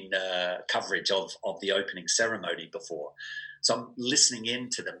seen coverage of the opening ceremony before. So I'm listening in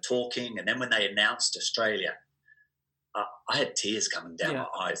to them talking, and then when they announced Australia, I had tears coming down my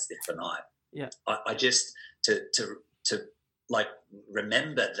eyes the night. I just to like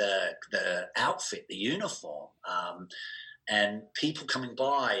remember the outfit, the uniform, and people coming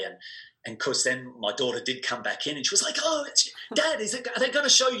by, and of course then my daughter did come back in, and she was like, "Oh, Dad, are they going to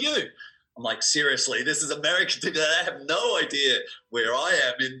show you?" I'm like, "Seriously, this is American team. I have no idea where I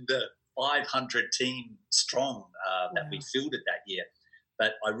am in the 500 team strong that we fielded that year."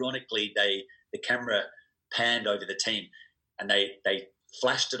 But ironically, the camera panned over the team, and they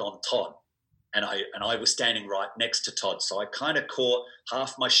flashed it on Todd, I was standing right next to Todd, so I kind of caught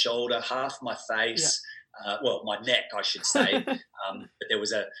half my shoulder, half my face, well, my neck, I should say. But there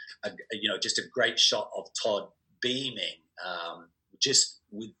was a just a great shot of Todd beaming, just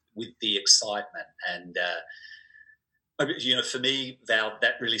with the excitement. And for me, Val,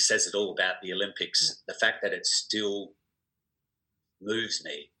 that really says it all about the Olympics. The fact that it still moves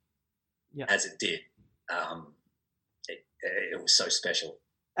me as it did. It was so special.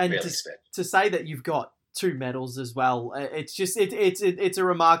 And really to say that you've got 2 medals as well, it's just it's a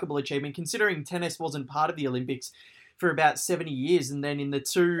remarkable achievement, considering tennis wasn't part of the Olympics for about 70 years, and then in the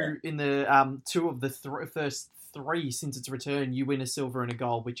two of the first 3 since its return, you win a silver and a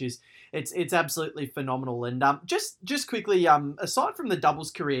gold, which is it's absolutely phenomenal. And just quickly, aside from the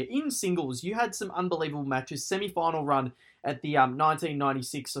doubles career, in singles, you had some unbelievable matches. Semi-final run at the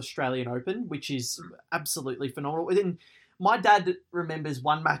 1996 Australian Open, which is absolutely phenomenal. And my dad remembers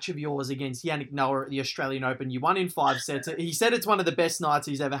one match of yours against Yannick Noah at the Australian Open. You won in 5 sets. He said it's one of the best nights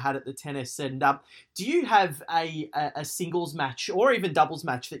he's ever had at the tennis. And do you have a singles match or even doubles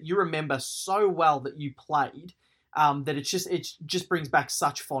match that you remember so well that you played that it just brings back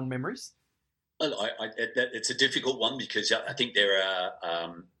such fond memories? Well, it's a difficult one because I think there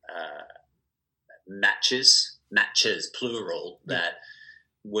are matches plural that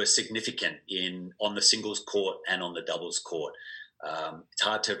were significant on the singles court and on the doubles court. It's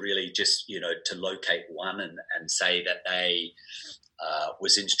hard to really just to locate one and say that they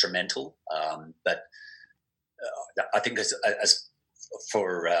was instrumental. But I think as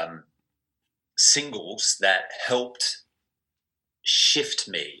for singles, that helped shift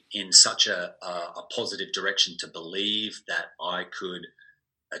me in such a positive direction to believe that I could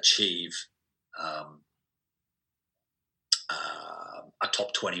achieve a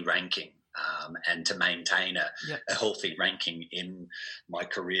top 20 ranking and to maintain a healthy ranking in my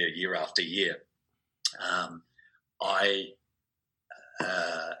career year after year.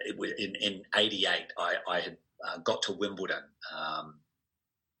 In '88, I had got to Wimbledon,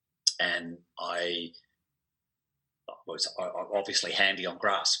 and I was obviously handy on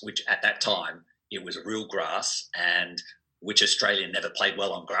grass, which at that time it was real grass, and which Australian never played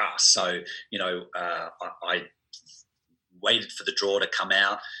well on grass. So I waited for the draw to come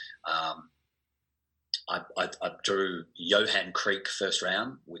out. I drew Johan Kriek first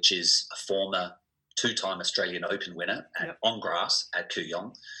round, which is a former 2-time Australian Open winner on grass at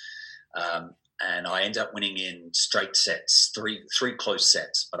Kooyong. And I ended up winning in straight sets, three close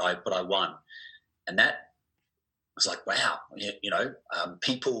sets, but I won. And that was like, wow,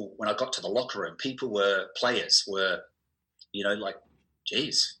 people, when I got to the locker room, players were, like,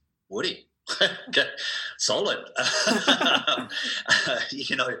 geez, Woody, solid.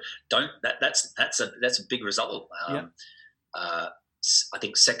 That's a big result. I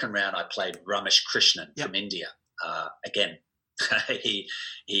think second round I played Ramesh Krishnan from India. Again, he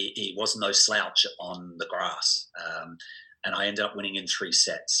was no slouch on the grass, and I ended up winning in 3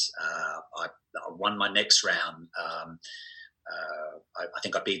 sets. I won my next round. I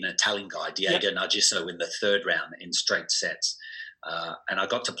think I beat an Italian guy, Diego Narciso, in the 3rd round in straight sets. And I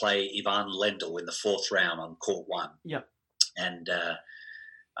got to play Ivan Lendl in the 4th round on court 1. Yep. And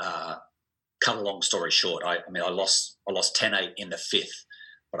cut a long story short, I lost 10-8 in the 5th,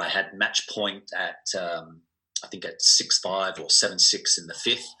 but I had match point at I think at 6-5 or 7-6 in the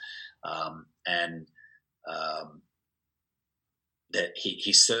 5th, and that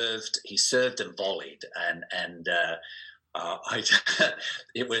he served and volleyed, and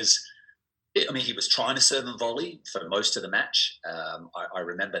it was. I mean, he was trying to serve and volley for most of the match. I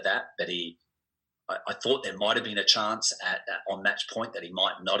remember that, but I thought there might have been a chance on match point that he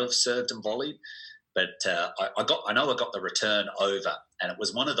might not have served and volleyed, but I know I got the return over, and it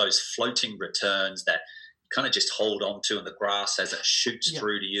was one of those floating returns that you kind of just hold on to in the grass as it shoots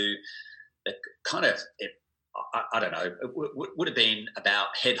through to you. It kind of, I don't know, it would have been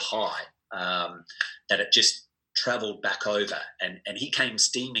about head high, that it just travelled back over, and he came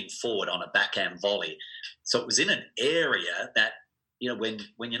steaming forward on a backhand volley. So it was in an area that,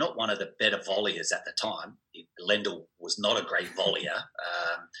 when you're not one of the better volleyers at the time, Lendl was not a great volleyer.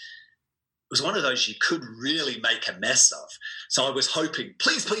 It was one of those you could really make a mess of. So I was hoping,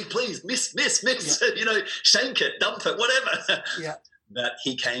 please, miss, shank it, dump it, whatever. Yeah. But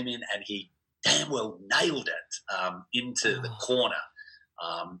he came in and he damn well nailed it into the corner.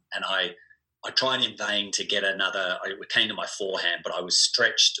 And I tried in vain to get another. It came to my forehand, but I was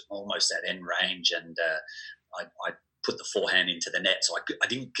stretched almost at end range, and I put the forehand into the net. So I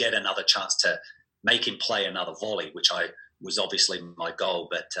didn't get another chance to make him play another volley, which was obviously my goal.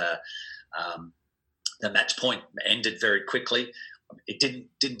 But the match point ended very quickly. it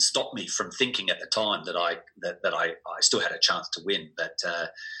didn't stop me from thinking at the time that I still had a chance to win. But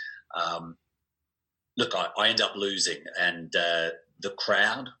look, I ended up losing, and the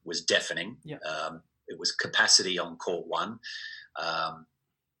crowd was deafening. Yeah. It was capacity on court one.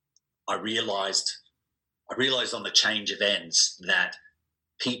 I realised on the change of ends that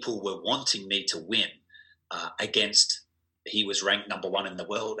people were wanting me to win against. He was ranked number one in the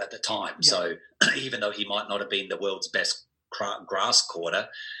world at the time. Yeah. So even though he might not have been the world's best grass quarter,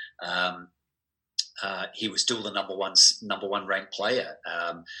 he was still the number one ranked player.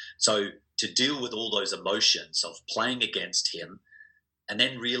 So to deal with all those emotions of playing against him, and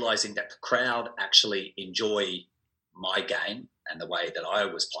then realizing that the crowd actually enjoy my game and the way that I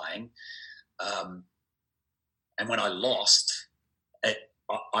was playing, and when I lost, I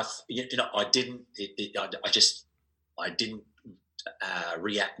didn't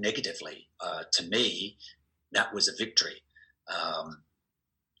react negatively. To me, that was a victory.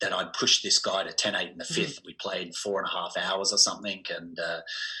 That I pushed this guy to 10-8 in the fifth. We played 4.5 hours or something, and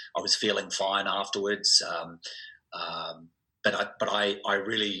I was feeling fine afterwards. But I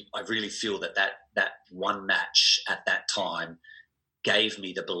really feel that one match at that time gave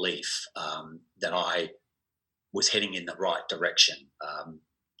me the belief that I was heading in the right direction.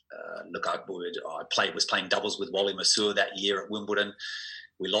 Look, I was playing doubles with Wally Masur that year at Wimbledon.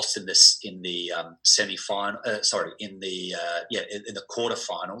 We lost in the semi-final. In the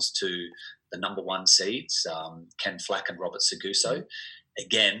quarterfinals to the number one seeds, Ken Flack and Robert Seguso.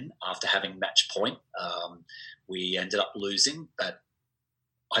 Again, after having match point, we ended up losing. But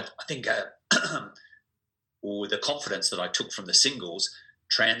I think the confidence that I took from the singles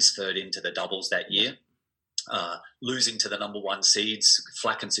transferred into the doubles that year. Losing to the number one seeds,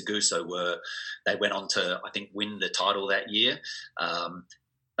 Flack and Seguso went on to, I think, win the title that year.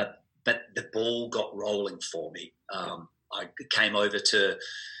 But the ball got rolling for me. I came over to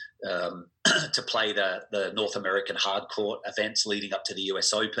play the North American hard court events leading up to the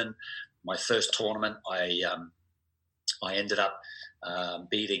US Open. My first tournament, I ended up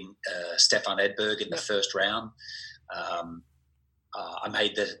beating Stefan Edberg in the first round. I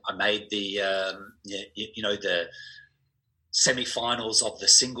made the semi-finals of the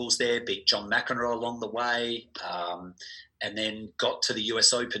singles there, beat John McEnroe along the way, and then got to the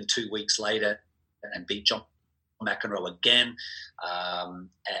US Open 2 weeks later and beat John McEnroe again,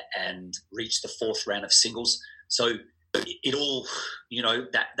 and reached the fourth round of singles. So it all,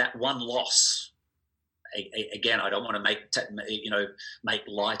 that one loss. Again, I don't want to make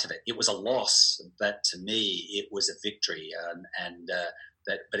light of it. It was a loss, but to me, it was a victory,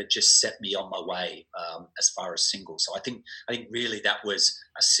 but it just set me on my way as far as singles. So I think really that was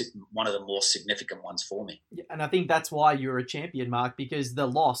one of the more significant ones for me. Yeah, and I think that's why you're a champion, Mark, because the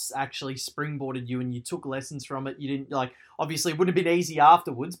loss actually springboarded you, and you took lessons from it. You didn't obviously it wouldn't have been easy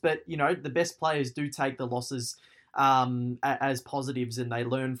afterwards, but the best players do take the losses as positives, and they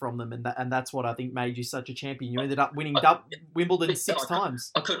learn from them, and that's what I think made you such a champion. You ended up winning Wimbledon 6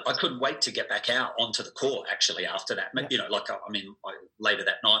 times. I couldn't wait to get back out onto the court actually after that. Yeah. Later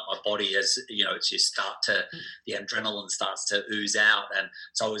that night, my body, as it's just the adrenaline starts to ooze out, and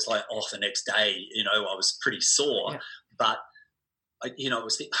so I was like off the next day. I was pretty sore, but I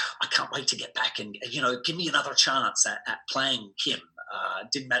can't wait to get back and give me another chance at playing him.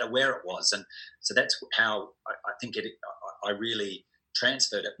 Didn't matter where it was, and so that's how I think it. I really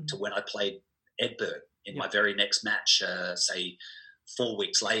transferred it to when I played Edberg in my very next match, say 4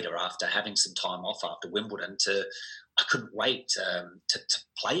 weeks later, after having some time off after Wimbledon. I couldn't wait to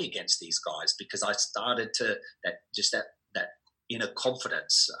play against these guys, because I started to that inner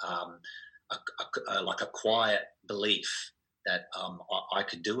confidence, like a quiet belief that I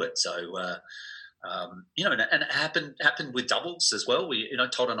could do it. So. And it happened with doubles as well.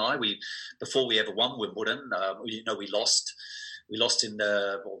 Todd and I, before we ever won Wimbledon, we lost in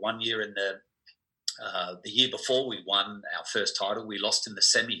the 1 year in the year before we won our first title. We lost in the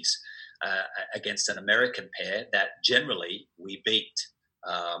semis against an American pair that generally we beat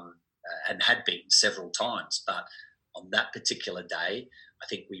and had beaten several times. But on that particular day, I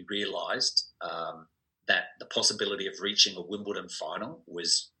think we realised that the possibility of reaching a Wimbledon final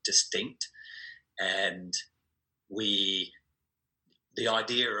was distinct. And the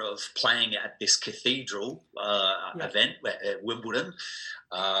idea of playing at this cathedral event at Wimbledon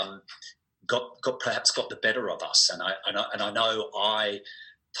perhaps got the better of us, and I know I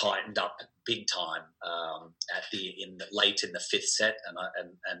tightened up big time late in the fifth set, and I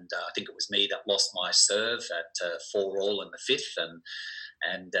think it was me that lost my serve at 4-all in the fifth,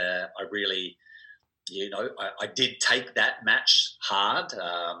 and I really I did take that match hard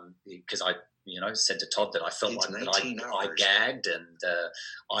because I said to Todd that I felt like that I gagged and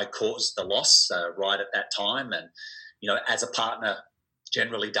I caused the loss right at that time. And, as a partner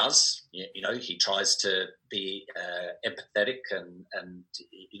generally does, he tries to be empathetic and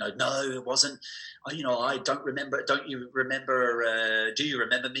no, it wasn't, I don't remember, do you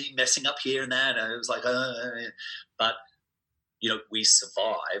remember me messing up here and that? And it was like, but, we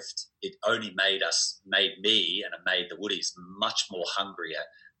survived. It only made me and it made the Woodies much more hungrier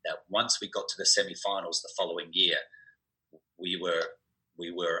that once we got to the semi-finals the following year, we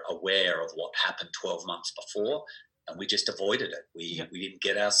were aware of what happened 12 months before, and we just avoided it. We didn't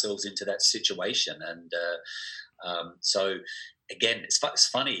get ourselves into that situation. And so, again, it's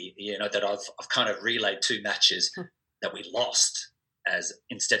funny, that I've kind of relayed two matches that we lost as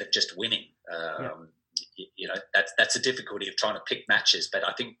instead of just winning. That's the difficulty of trying to pick matches. But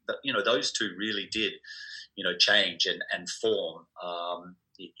I think that, those two really did, change and form,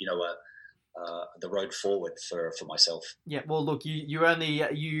 the road forward for myself. Yeah, well, look, you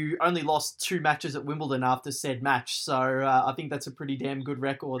only lost 2 matches at Wimbledon after said match, so I think that's a pretty damn good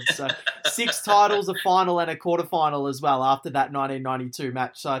record. So 6 titles, a final and a quarterfinal as well after that 1992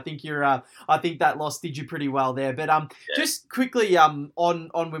 match. So I think I think that loss did you pretty well there. But just quickly on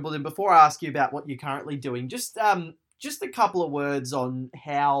Wimbledon, before I ask you about what you're currently doing, just a couple of words on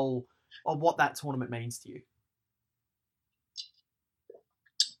what that tournament means to you.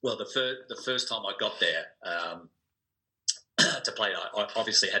 Well, the first time I got there to play, I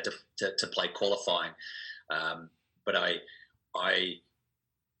obviously had to play qualifying, but I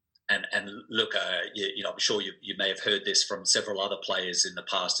look, I'm sure you may have heard this from several other players in the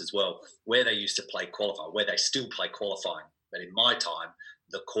past as well, where they used to play qualifying, where they still play qualifying. But in my time,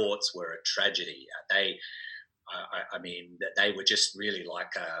 the courts were a tragedy. They were just really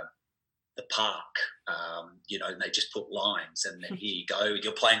like the park, and they just put lines, and then here you go,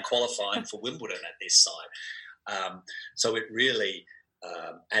 you're playing qualifying for Wimbledon at this side. So it really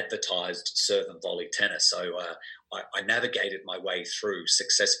advertised serve and volley tennis. So I navigated my way through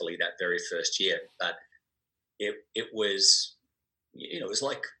successfully that very first year. But it was, it was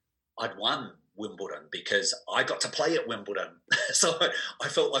like I'd won Wimbledon because I got to play at Wimbledon. So I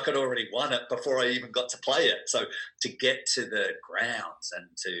felt like I'd already won it before I even got to play it. So to get to the grounds and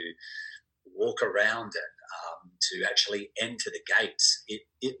to walk around it, to actually enter the gates,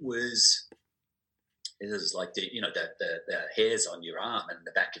 it was like the hairs on your arm and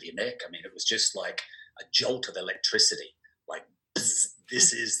the back of your neck. I mean, it was just like a jolt of electricity. Like,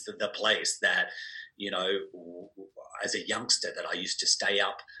 this is the place that, as a youngster, that I used to stay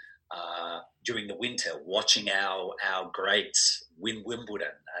up during the winter watching our greats win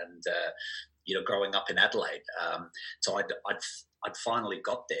Wimbledon, and growing up in Adelaide. So I'd finally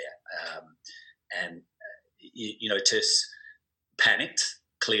got there, and just panicked.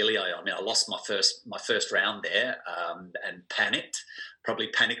 Clearly, I lost my first round there, and probably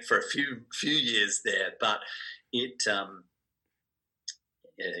panicked for a few years there. But it,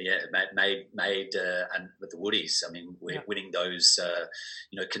 made and with the Woodies. I mean, we're winning those,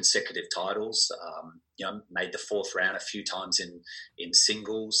 consecutive titles. Made the 4th round a few times in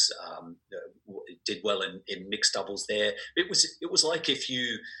singles. Did well in mixed doubles there. It was like it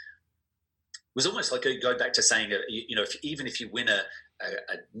was almost like go back to saying, even if you win a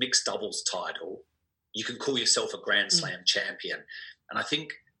mixed doubles title, you can call yourself a Grand Slam champion. And I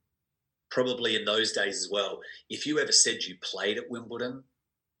think probably in those days as well, if you ever said you played at Wimbledon,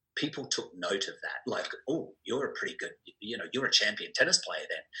 people took note of that. Like, oh, you're a pretty good, you're a champion tennis player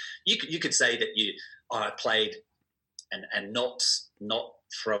then. You could say that I played and not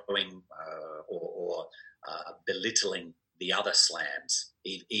throwing or belittling the other slams,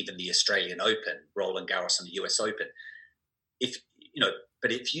 even the Australian Open, Roland Garros and the US Open.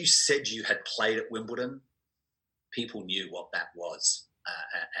 But if you said you had played at Wimbledon, people knew what that was.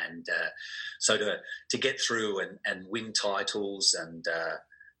 So to get through and win titles, and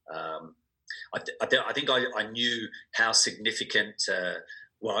I think I knew how significant. I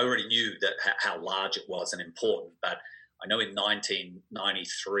already knew that how large it was and important. But I know in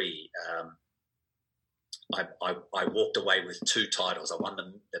 1993, I walked away with 2 titles. I won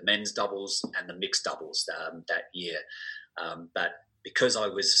the men's doubles and the mixed doubles that year. But because I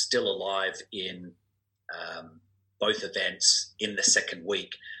was still alive in both events in the second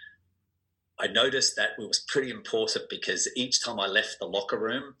week, I noticed that it was pretty important because each time I left the locker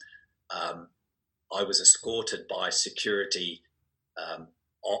room, I was escorted by security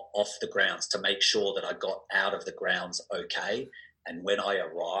off the grounds to make sure that I got out of the grounds okay. And when I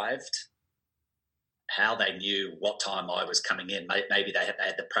arrived, how they knew what time I was coming in, maybe they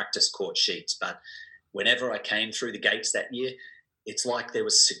had the practice court sheets, but whenever I came through the gates that year, it's like there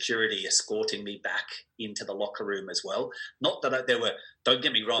was security escorting me back into the locker room as well. Not that there were, don't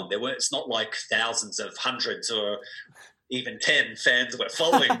get me wrong, it's not like thousands of hundreds or even 10 fans were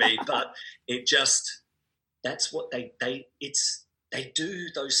following me, but it just, that's what they do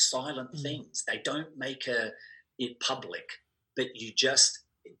those silent things. They don't make it public, but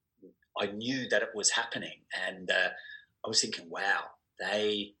I knew that it was happening. And I was thinking, wow,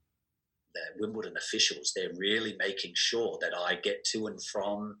 the Wimbledon officials, they're really making sure that I get to and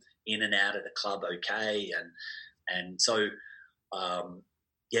from, in and out of the club okay. And so, all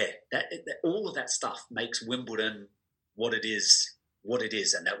of that stuff makes Wimbledon what it is,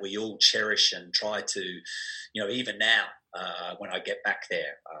 and that we all cherish and try to, even now, when I get back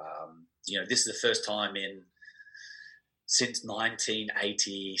there, this is the first time since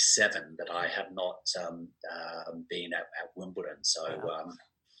 1987 that I have not been at Wimbledon. So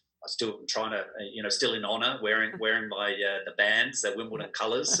I still trying to, still in honour, wearing my the bands, the Wimbledon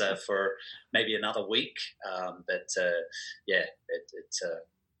colours for maybe another week. It's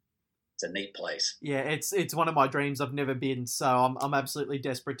a neat place. Yeah, it's one of my dreams. I've never been, so I'm absolutely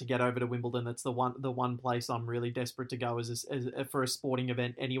desperate to get over to Wimbledon. It's the one place I'm really desperate to go as for a sporting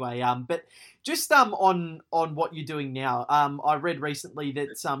event anyway. But just on what you're doing now, I read recently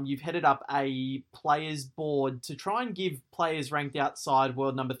that you've headed up a players board to try and give players ranked outside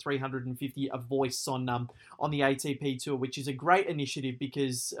world number 350 a voice on the ATP tour, which is a great initiative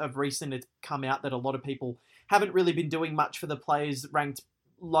because of recent it's come out that a lot of people haven't really been doing much for the players ranked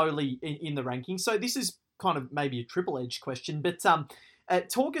lowly in the rankings. So this is kind of maybe a triple-edged question, but tell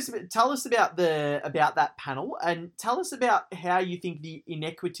us about that panel, and tell us about how you think the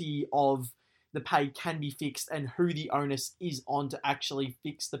inequity of the pay can be fixed and who the onus is on to actually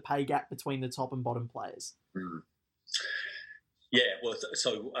fix the pay gap between the top and bottom players. Yeah, well,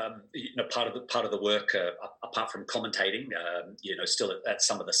 so part of the work, apart from commentating, still at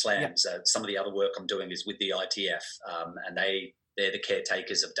some of the slams, some of the other work I'm doing is with the ITF, and they're the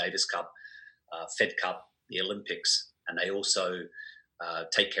caretakers of Davis Cup, Fed Cup, the Olympics, and they also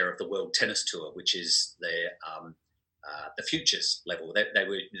take care of the World Tennis Tour, which is their the futures level.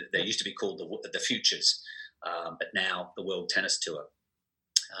 They used to be called the futures, but now the World Tennis Tour.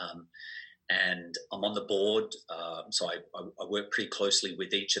 And I'm on the board, so I work pretty closely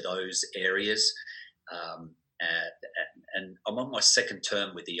with each of those areas. And I'm on my second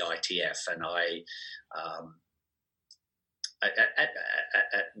term with the ITF, and at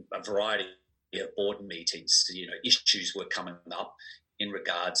a variety of board meetings, issues were coming up in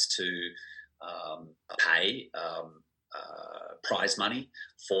regards to pay, prize money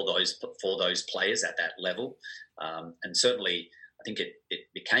for those players at that level, and certainly I think it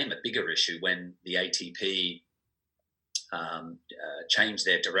became a bigger issue when the ATP changed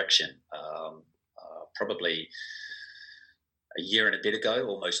their direction. Probably a year and a bit ago,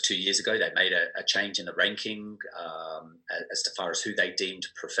 almost 2 years ago, they made a change in the ranking as far as who they deemed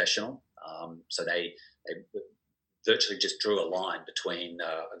professional. So they virtually just drew a line between,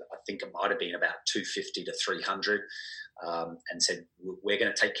 I think it might have been about 250 to 300, and said, we're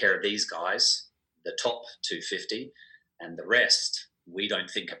going to take care of these guys, the top 250, and the rest we don't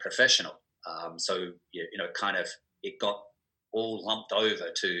think are professional. So, kind of it got all lumped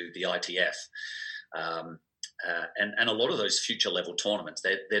over to the ITF. And a lot of those future level tournaments,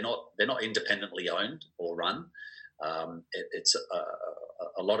 they're not independently owned or run. It's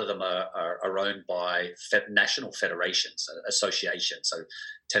a lot of them are owned by national federations, associations. So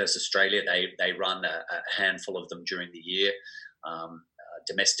Tennis Australia, they run a handful of them during the year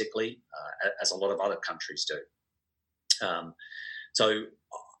domestically, as a lot of other countries do. So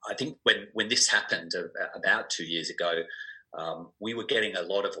I think when this happened about 2 years ago, we were getting the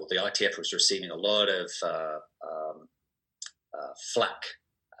ITF was receiving a lot of flack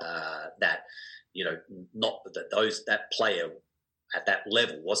that that player at that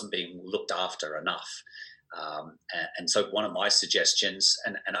level wasn't being looked after enough. And so one of my suggestions,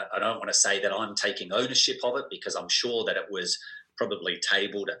 and I don't want to say that I'm taking ownership of it, because I'm sure that it was probably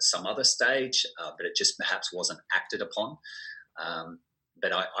tabled at some other stage, but it just perhaps wasn't acted upon.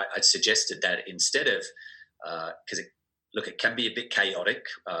 But I suggested that instead of, because it can be a bit chaotic.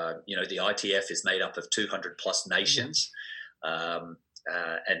 The ITF is made up of 200 plus nations, and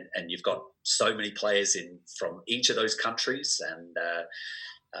you've got so many players from each of those countries, and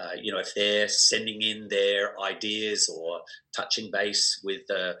if they're sending in their ideas or touching base with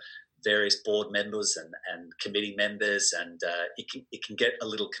various board members and committee members, and it can get a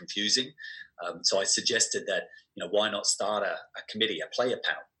little confusing. So I suggested that why not start a committee, a player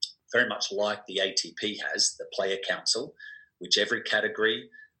panel, very much like the ATP has, the Player Council, which every category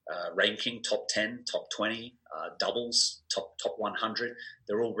ranking, top 10, top 20, doubles, top 100.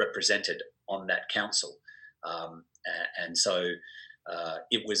 They're all represented on that council. And so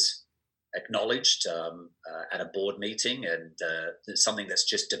it was acknowledged at a board meeting, and something that's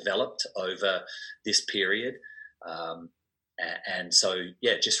just developed over this period. And so,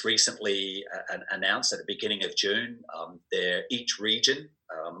 just recently announced at the beginning of June, each region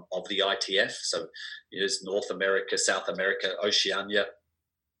of the ITF, so there's North America, South America, Oceania,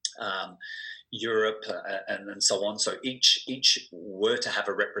 Europe, and so on. So each were to have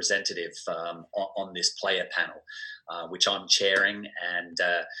a representative on this player panel, which I'm chairing, and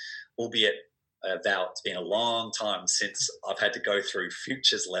albeit it's been a long time since I've had to go through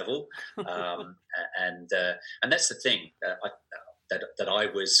futures level, and that's the thing that I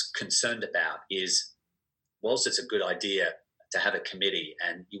was concerned about is, whilst it's a good idea to have a committee,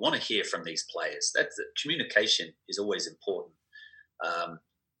 and you want to hear from these players, communication is always important.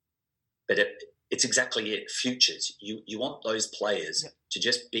 But it's exactly it. Futures. You want those players to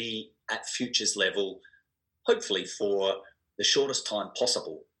just be at futures level, hopefully for the shortest time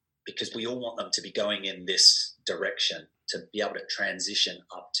possible, because we all want them to be going in this direction, to be able to transition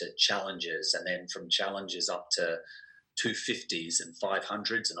up to challenges, and then from challenges up to 250s and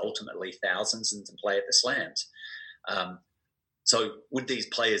 500s and ultimately thousands, and to play at the slams. So would these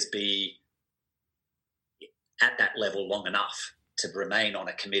players be at that level long enough to remain on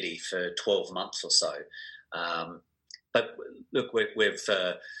a committee for 12 months or so? But look, we've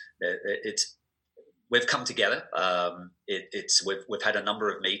come together. We've had a number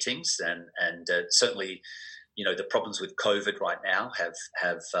of meetings, and certainly, the problems with COVID right now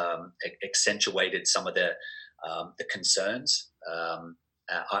have accentuated some of the concerns.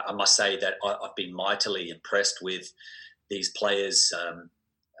 I must say that I've been mightily impressed with these players.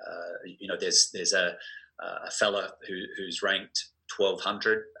 There's a fella who's ranked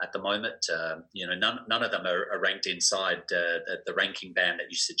 1,200 at the moment. None of them are ranked inside the ranking band that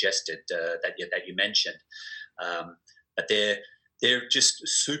you suggested, that you mentioned. But they're just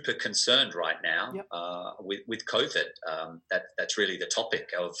super concerned right now with COVID. That's really the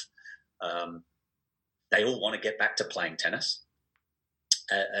topic of. They all want to get back to playing tennis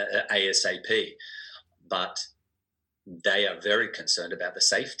ASAP, but they are very concerned about the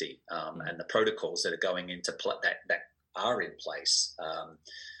safety and the protocols that are going into that are in place.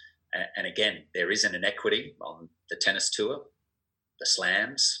 And again, there is an inequity on the tennis tour, the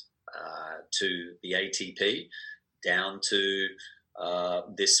slams, to the ATP, down to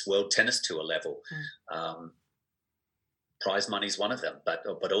this World Tennis Tour level. Prize money is one of them,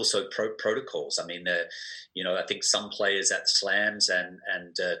 but also protocols. I mean, I think some players at slams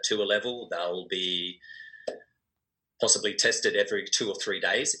and tour level, they'll be possibly tested every 2 or 3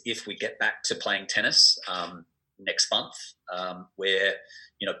 days if we get back to playing tennis next month, where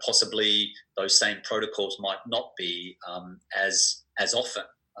possibly those same protocols might not be as often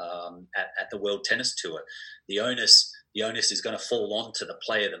at the World Tennis Tour. The onus is going to fall onto the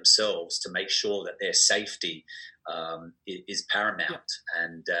player themselves to make sure that their safety is paramount.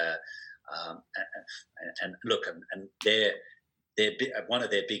 And look, and one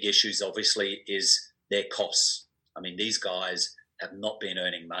of their big issues, obviously, is their costs. I mean, these guys have not been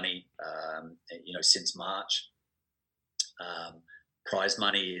earning money, since March. Prize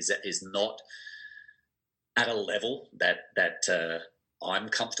money is not at a level that I'm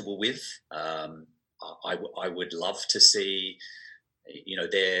comfortable with. I would love to see,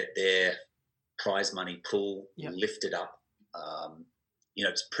 their prize money pool lifted up.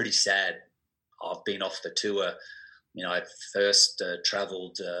 It's pretty sad. I've been off the tour. I first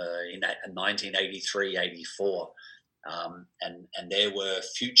travelled in 1983, 84, and there were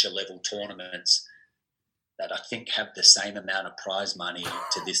future level tournaments that I think have the same amount of prize money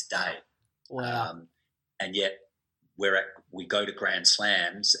to this day. Wow. And yet we go to Grand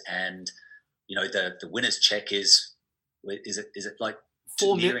Slams, and the winner's check is it like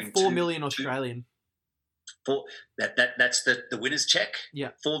 4 million Australian. That's the winner's check.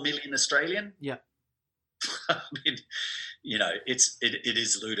 Yeah. 4 million Australian. Yeah. I mean, it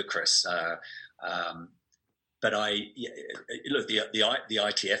is ludicrous. But look, the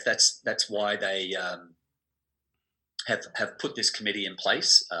ITF. That's why they have put this committee in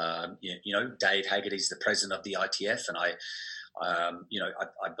place. Dave Haggerty's the president of the ITF, and I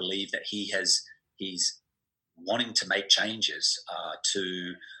believe that he's wanting to make changes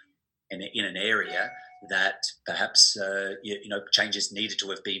in an area that perhaps changes needed to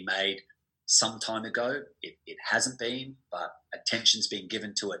have been made some time ago. It hasn't been, but attention's been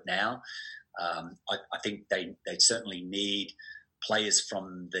given to it now. I think they certainly need players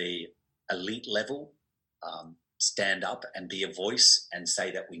from the elite level stand up and be a voice and say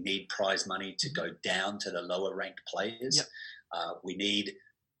that we need prize money to go down to the lower ranked players. Yep. We need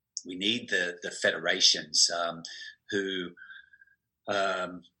the federations who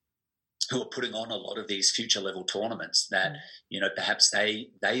are putting on a lot of these future level tournaments that, perhaps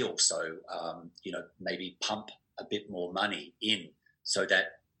they also, maybe pump a bit more money in so that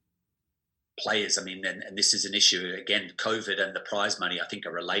players, and this is an issue, again, COVID and the prize money, I think,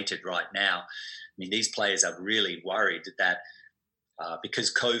 are related right now. These players are really worried that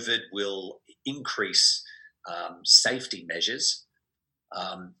because COVID will increase safety measures,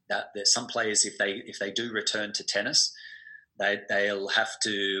 that some players, if they do return to tennis, they'll have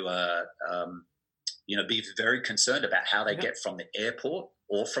to be very concerned about how they get from the airport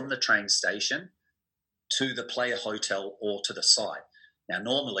or from the train station to the player hotel or to the site. Now,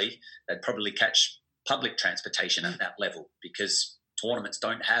 normally they'd probably catch public transportation at that level because tournaments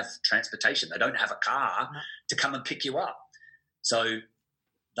don't have transportation. They don't have a car to come and pick you up. So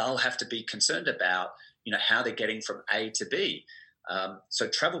they'll have to be concerned about, how they're getting from A to B. So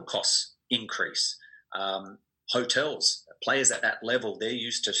travel costs increase. Hotels, players at that level, they're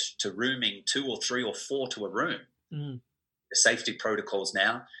used to rooming 2 or 3 or 4 to a room. The safety protocols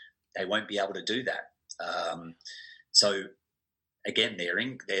now, they won't be able to do that. So again,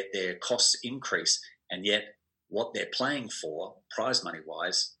 their costs increase, and yet what they're playing for, prize money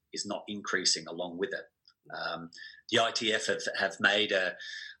wise, is not increasing along with it. The ITF have made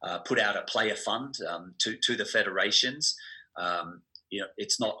put out a player fund to the federations.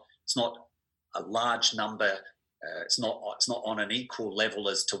 It's not a large number. It's not on an equal level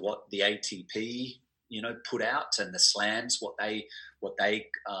as to what the ATP put out, and the slams what they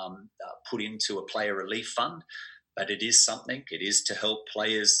put into a player relief fund. But it is something. It is to help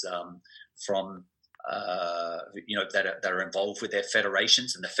players from that are involved with their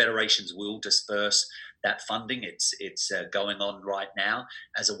federations, and the federations will disperse that funding. It's going on right now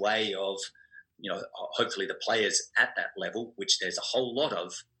as a way of hopefully the players at that level, which there's a whole lot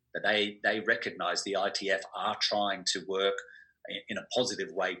of, that they recognise the ITF are trying to work in a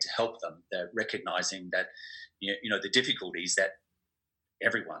positive way to help them. They're recognising that the difficulties that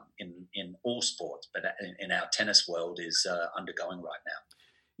everyone in all sports, but in our tennis world, is undergoing right now.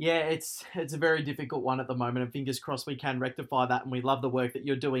 Yeah, it's a very difficult one at the moment, and fingers crossed we can rectify that, and we love the work that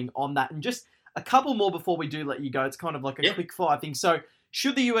you're doing on that. And just a couple more before we do let you go. It's kind of like a quick fire thing. So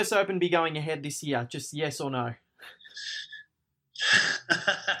should the US Open be going ahead this year? Just yes or no?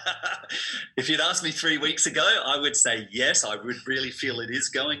 If you'd asked me 3 weeks ago, I would say yes. I would really feel it is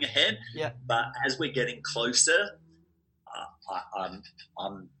going ahead. Yeah. But as we're getting closer,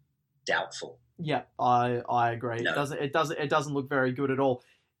 I'm doubtful. Yeah, I agree. No. It doesn't look very good at all.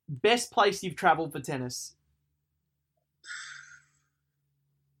 Best place you've travelled for tennis?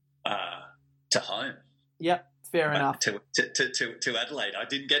 To home. Yep, fair enough. To Adelaide. I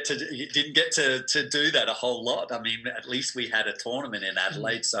didn't get to do that a whole lot. At least we had a tournament in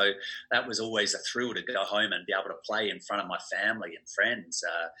Adelaide, so that was always a thrill to go home and be able to play in front of my family and friends.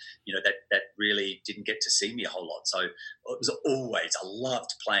 That really didn't get to see me a whole lot. So it was always, I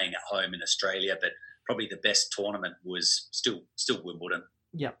loved playing at home in Australia, but probably the best tournament was still Wimbledon.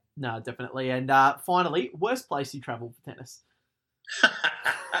 Yep, no, definitely. And finally, worst place you travelled for tennis?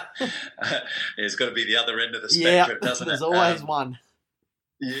 It's got to be the other end of the spectrum, doesn't it? There's always one.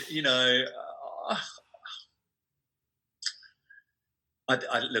 I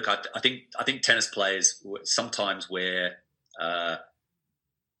think tennis players sometimes where they'll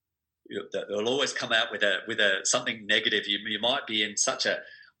always come out with a something negative. You might be in such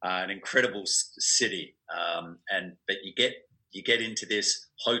an incredible city, but you get into this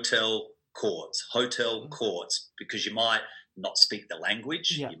hotel courts because you might not speak the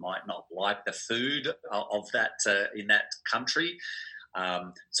language. You might not like the food of that in that country.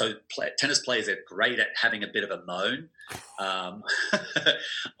 So tennis players are great at having a bit of a moan. I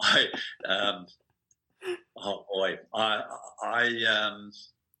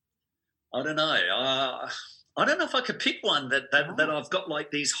don't know. I don't know if I could pick one that I've got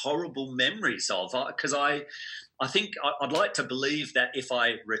like these horrible memories of, because I think I'd like to believe that if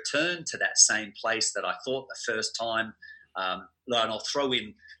I return to that same place that I thought the first time, and I'll throw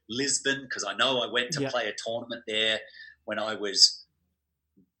in Lisbon, because I know I went to play a tournament there when I was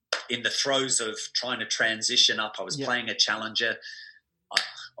in the throes of trying to transition up. I was playing a challenger.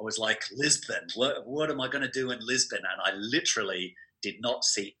 I was like, Lisbon, what am I going to do in Lisbon? And I literally did not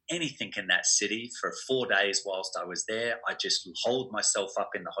see anything in that city for 4 days whilst I was there. I just holed myself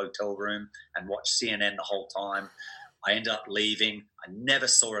up in the hotel room and watched CNN the whole time. I ended up leaving. I never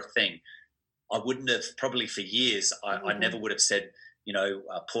saw a thing. I wouldn't have, probably for years, I never would have said,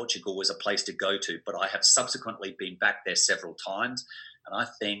 Portugal was a place to go to, but I have subsequently been back there several times, and I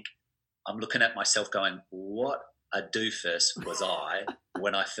think I'm looking at myself going, what a doofus was I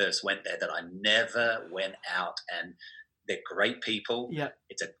when I first went there, that I never went out. And they're great people. Yeah.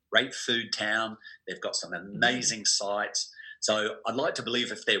 It's a great food town. They've got some amazing sites. So I'd like to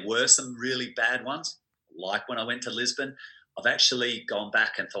believe if there were some really bad ones, like when I went to Lisbon, I've actually gone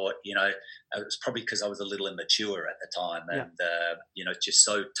back and thought, it was probably because I was a little immature at the time and, just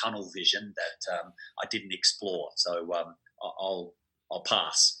so tunnel vision that I didn't explore. So I'll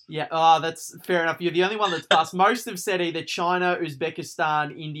pass. Yeah, that's fair enough. You're the only one that's passed. Most have said either China,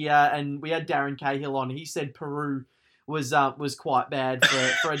 Uzbekistan, India, and we had Darren Cahill on. He said Peru was quite bad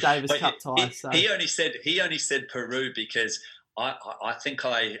for a Davis Cup tie. So. He only said Peru because I think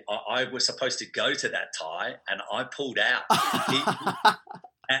I was supposed to go to that tie and I pulled out.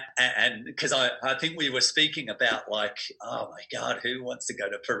 And because I think we were speaking about like, oh my God, who wants to go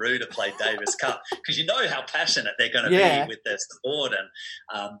to Peru to play Davis Cup? Because you know how passionate they're going to be with their support.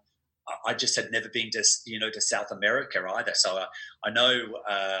 And I just had never been to South America either. So I know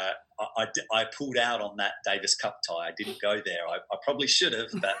I pulled out on that Davis Cup tie. I didn't go there. I probably should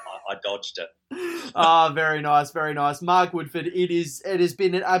have, but I dodged it. Very nice, very nice. Mark Woodforde, it has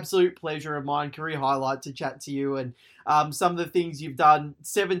been an absolute pleasure of mine, career highlight to chat to you and some of the things you've done.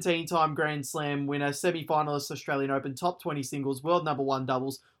 17-time Grand Slam winner, semi-finalist Australian Open, top 20 singles, world number 1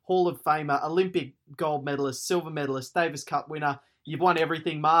 doubles, Hall of Famer, Olympic gold medalist, silver medalist, Davis Cup winner. You've won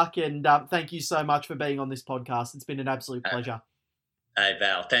everything, Mark, and thank you so much for being on this podcast. It's been an absolute pleasure. Hey,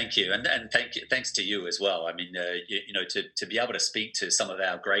 Val, thank you. And thanks to you as well. I mean, to be able to speak to some of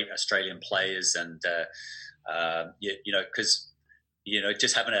our great Australian players and, because,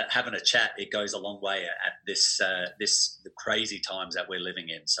 just having a chat, it goes a long way at the crazy times that we're living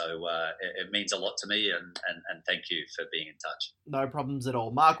in. So it means a lot to me and thank you for being in touch. No problems at all.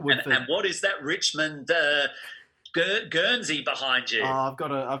 Mark Woodforde. And what is that Richmond Guernsey behind you? Oh, I've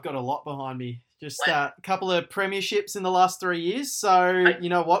got a lot behind me. Just a couple of premierships in the last 3 years. So you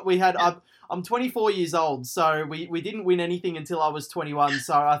know what we had. I'm 24 years old, so we didn't win anything until I was 21.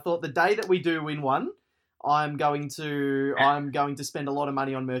 So I thought the day that we do win one, I'm going to spend a lot of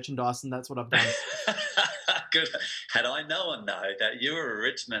money on merchandise, and that's what I've done. Good. Had I known though that you were a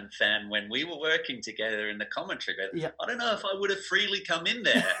Richmond fan when we were working together in the commentary, I don't know if I would have freely come in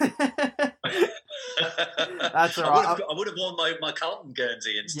there. That's all right. I would have worn my Carlton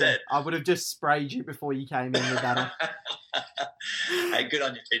Guernsey instead. Yeah, I would have just sprayed you before you came in with that. Hey, good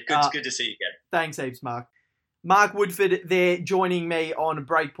on you, Pete. Good to see you again. Thanks heaps, Mark. Mark Woodforde there joining me on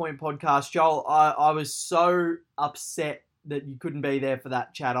Breakpoint Podcast. Joel, I was so upset that you couldn't be there for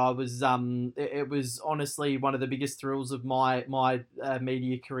that chat. I was it was honestly one of the biggest thrills of my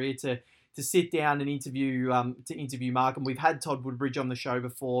media career to sit down and interview Mark. And we've had Todd Woodbridge on the show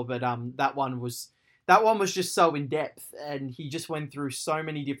before, but that one was just so in depth, and he just went through so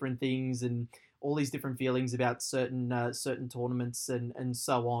many different things and all these different feelings about certain tournaments and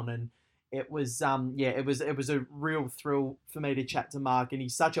so on. And it was it was a real thrill for me to chat to Mark, and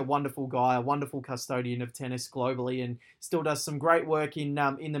he's such a wonderful guy, a wonderful custodian of tennis globally, and still does some great work in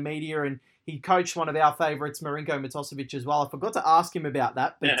the media. And he coached one of our favourites, Marinko Matosevic, as well. I forgot to ask him about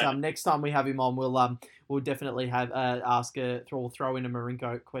that, but next time we have him on, we'll definitely have throw in a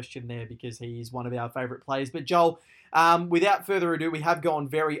Marinko question there, because he's one of our favourite players. But Joel, without further ado, we have gone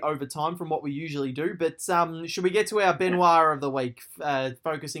very over time from what we usually do, but should we get to our Benoit of the week,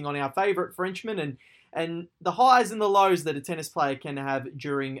 focusing on our favourite Frenchman and the highs and the lows that a tennis player can have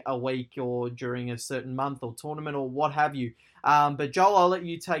during a week or during a certain month or tournament or what have you. But Joel, I'll let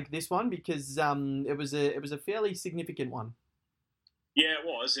you take this one, because it was a fairly significant one. Yeah, it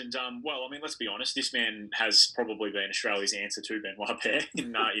was, and let's be honest. This man has probably been Australia's answer to Benoit Paire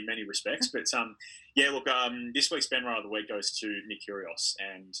in many respects. But this week's Benoit of the week goes to Nick Kyrgios,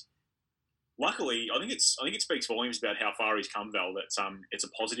 and luckily, I think it speaks volumes about how far he's come, Val. That it's a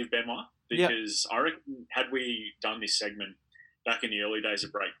positive Benoit, because I reckon had we done this segment back in the early days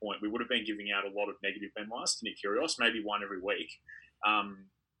of Breakpoint, we would have been giving out a lot of negative Benoits to Nick Kyrgios, maybe one every week.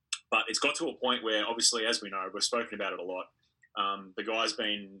 But it's got to a point where, obviously, as we know, we've spoken about it a lot. The guy's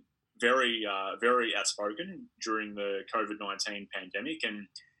been very, very outspoken during the COVID-19 pandemic, and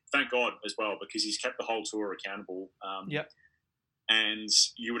thank God as well, because he's kept the whole tour accountable. And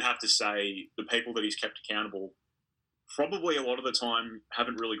you would have to say the people that he's kept accountable, probably a lot of the time,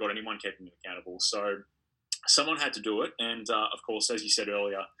 haven't really got anyone keeping them accountable. So someone had to do it, and of course, as you said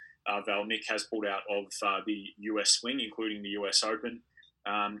earlier, Val, Nick has pulled out of the US swing, including the US Open,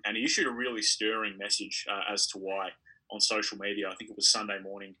 and he issued a really stirring message as to why on social media. I think it was Sunday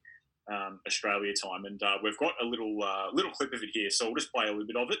morning. Australia time, and we've got a little clip of it here. So we'll just play a little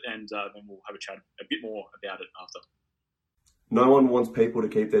bit of it, and then we'll have a chat a bit more about it after. No one wants people to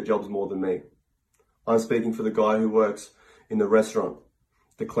keep their jobs more than me. I'm speaking for the guy who works in the restaurant,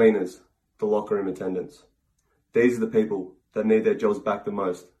 the cleaners, the locker room attendants. These are the people that need their jobs back the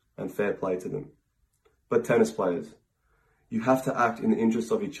most, and fair play to them. But tennis players, you have to act in the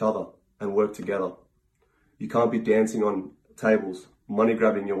interests of each other and work together. You can't be dancing on tables, money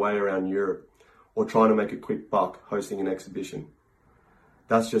grabbing your way around Europe, or trying to make a quick buck hosting an exhibition.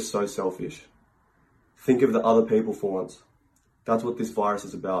 That's just so selfish. Think of the other people for once. That's what this virus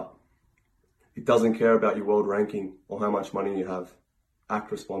is about. It doesn't care about your world ranking or how much money you have.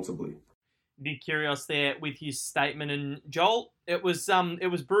 Act responsibly. Nick Kyrgios there with his statement, and Joel, it was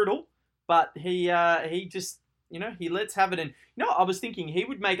brutal, but he just, he lets have it. And I was thinking he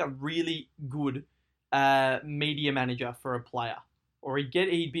would make a really good media manager for a player, or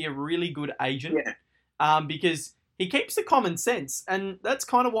he'd be a really good agent, because he keeps the common sense, and that's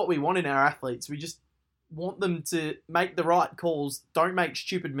kind of what we want in our athletes. We just want them to make the right calls, don't make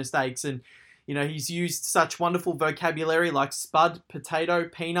stupid mistakes, and he's used such wonderful vocabulary like spud, potato,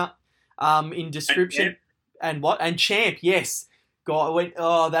 peanut in description, and champ, yes. God,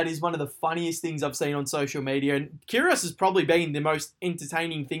 that is one of the funniest things I've seen on social media. And Kyrgios has probably been the most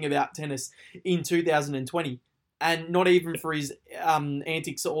entertaining thing about tennis in 2020, and not even for his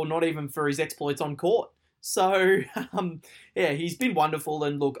antics, or not even for his exploits on court. So, he's been wonderful.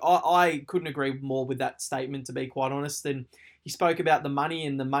 And look, I couldn't agree more with that statement, to be quite honest. And he spoke about the money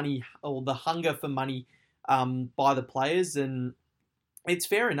and the hunger for money by the players. And it's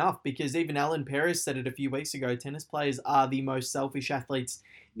fair enough, because even Alan Perez said it a few weeks ago, tennis players are the most selfish athletes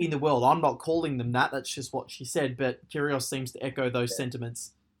in the world. I'm not calling them that. That's just what she said. But Kyrgios seems to echo those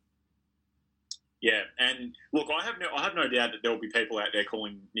sentiments. Yeah, and look, I have no doubt that there will be people out there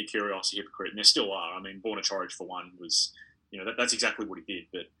calling Nick Kyrgios a hypocrite, and there still are. I mean, Borna Coric, for one, was, that's exactly what he did.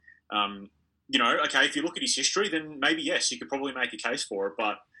 But, okay, if you look at his history, then maybe, yes, you could probably make a case for it.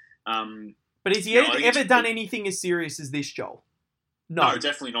 But has he ever done anything as serious as this, Joel? No,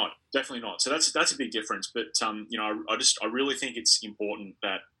 definitely not. Definitely not. So that's a big difference. But, I really think it's important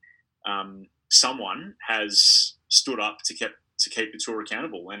that someone has stood up to keep the tour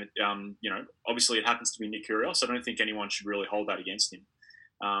accountable. And, obviously it happens to be Nick Kyrgios. I don't think anyone should really hold that against him,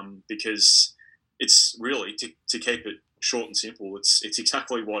 because it's really, to keep it short and simple, it's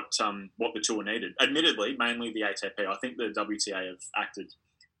exactly what the tour needed. Admittedly, mainly the ATP. I think the WTA have acted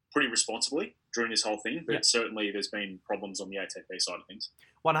pretty responsibly during this whole thing, but certainly there's been problems on the ATP side of things.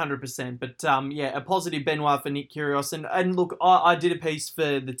 100%. But a positive Benoit for Nick Kyrgios. And look, I did a piece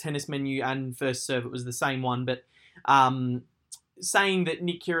for the Tennis Menu and First Serve. It was the same one, but saying that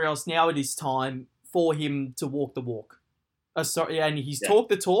Nick Kyrgios, now it is time for him to walk the walk. And he's talked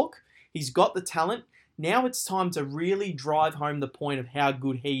the talk. He's got the talent. Now it's time to really drive home the point of how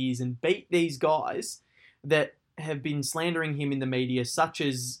good he is and beat these guys that have been slandering him in the media, such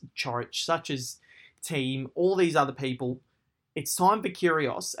as Coric, such as Thiem, all these other people. It's time for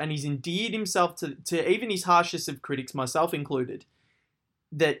Kyrgios, and he's endeared himself to even his harshest of critics, myself included,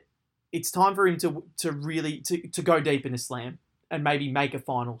 that it's time for him to really go deep in a slam and maybe make a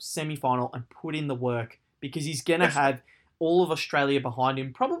final, semi-final, and put in the work, because he's going to have all of Australia behind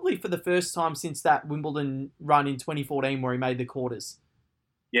him, probably for the first time since that Wimbledon run in 2014 where he made the quarters.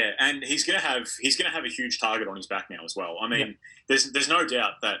 Yeah, and he's going to have a huge target on his back now as well. I mean, there's no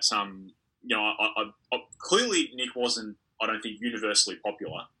doubt that clearly Nick wasn't, I don't think, universally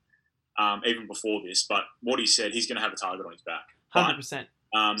popular even before this. But what he said, he's going to have a target on his back. 100%.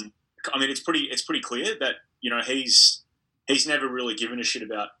 I mean, it's pretty clear that he's never really given a shit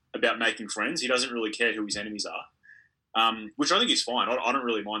about making friends. He doesn't really care who his enemies are, which I think is fine. I don't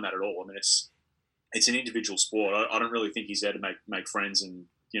really mind that at all. I mean, it's an individual sport. I don't really think he's there to make friends and.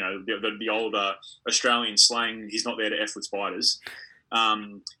 The old Australian slang, he's not there to F with spiders.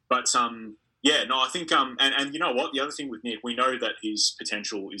 I think, and you know what? The other thing with Nick, we know that his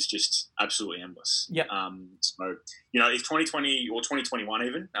potential is just absolutely endless. Yeah. So, if 2020 or 2021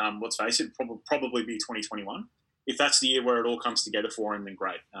 even, let's face it, probably be 2021. If that's the year where it all comes together for him, then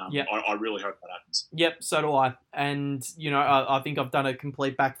great. I really hope that happens. Yep, so do I. And, I think I've done a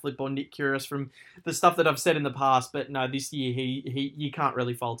complete backflip on Nick Kyrgios from the stuff that I've said in the past. But no, this year you can't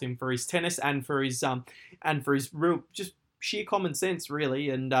really fault him for his tennis and for his real just sheer common sense,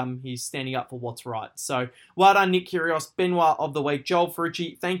 really. And he's standing up for what's right. So well done, Nick Kyrgios, Benoit of the week. Joel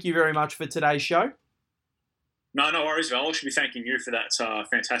Ferrucci, thank you very much for today's show. No worries, Val. I should be thanking you for that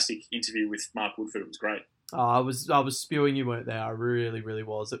fantastic interview with Mark Woodford. It was great. Oh, I was spewing you weren't there. I really, really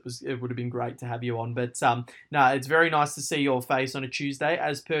was. It would have been great to have you on. But no, it's very nice to see your face on a Tuesday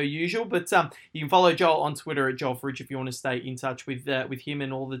as per usual. But you can follow Joel on Twitter at Joel Fridge if you want to stay in touch with him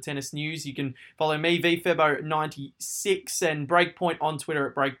and all the tennis news. You can follow me VFebo96 and Breakpoint on Twitter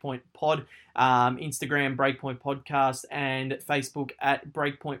at Breakpoint Pod, Instagram Breakpoint Podcast, and Facebook at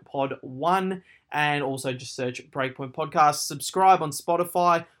Breakpoint Pod 1. And also just search Breakpoint Podcast. Subscribe on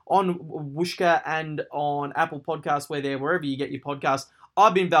Spotify, on Whooshkaa, and on Apple Podcasts, wherever you get your podcasts.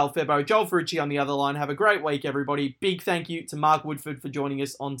 I've been Val Febo, Joel Ferrucci on the other line. Have a great week, everybody. Big thank you to Mark Woodford for joining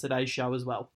us on today's show as well.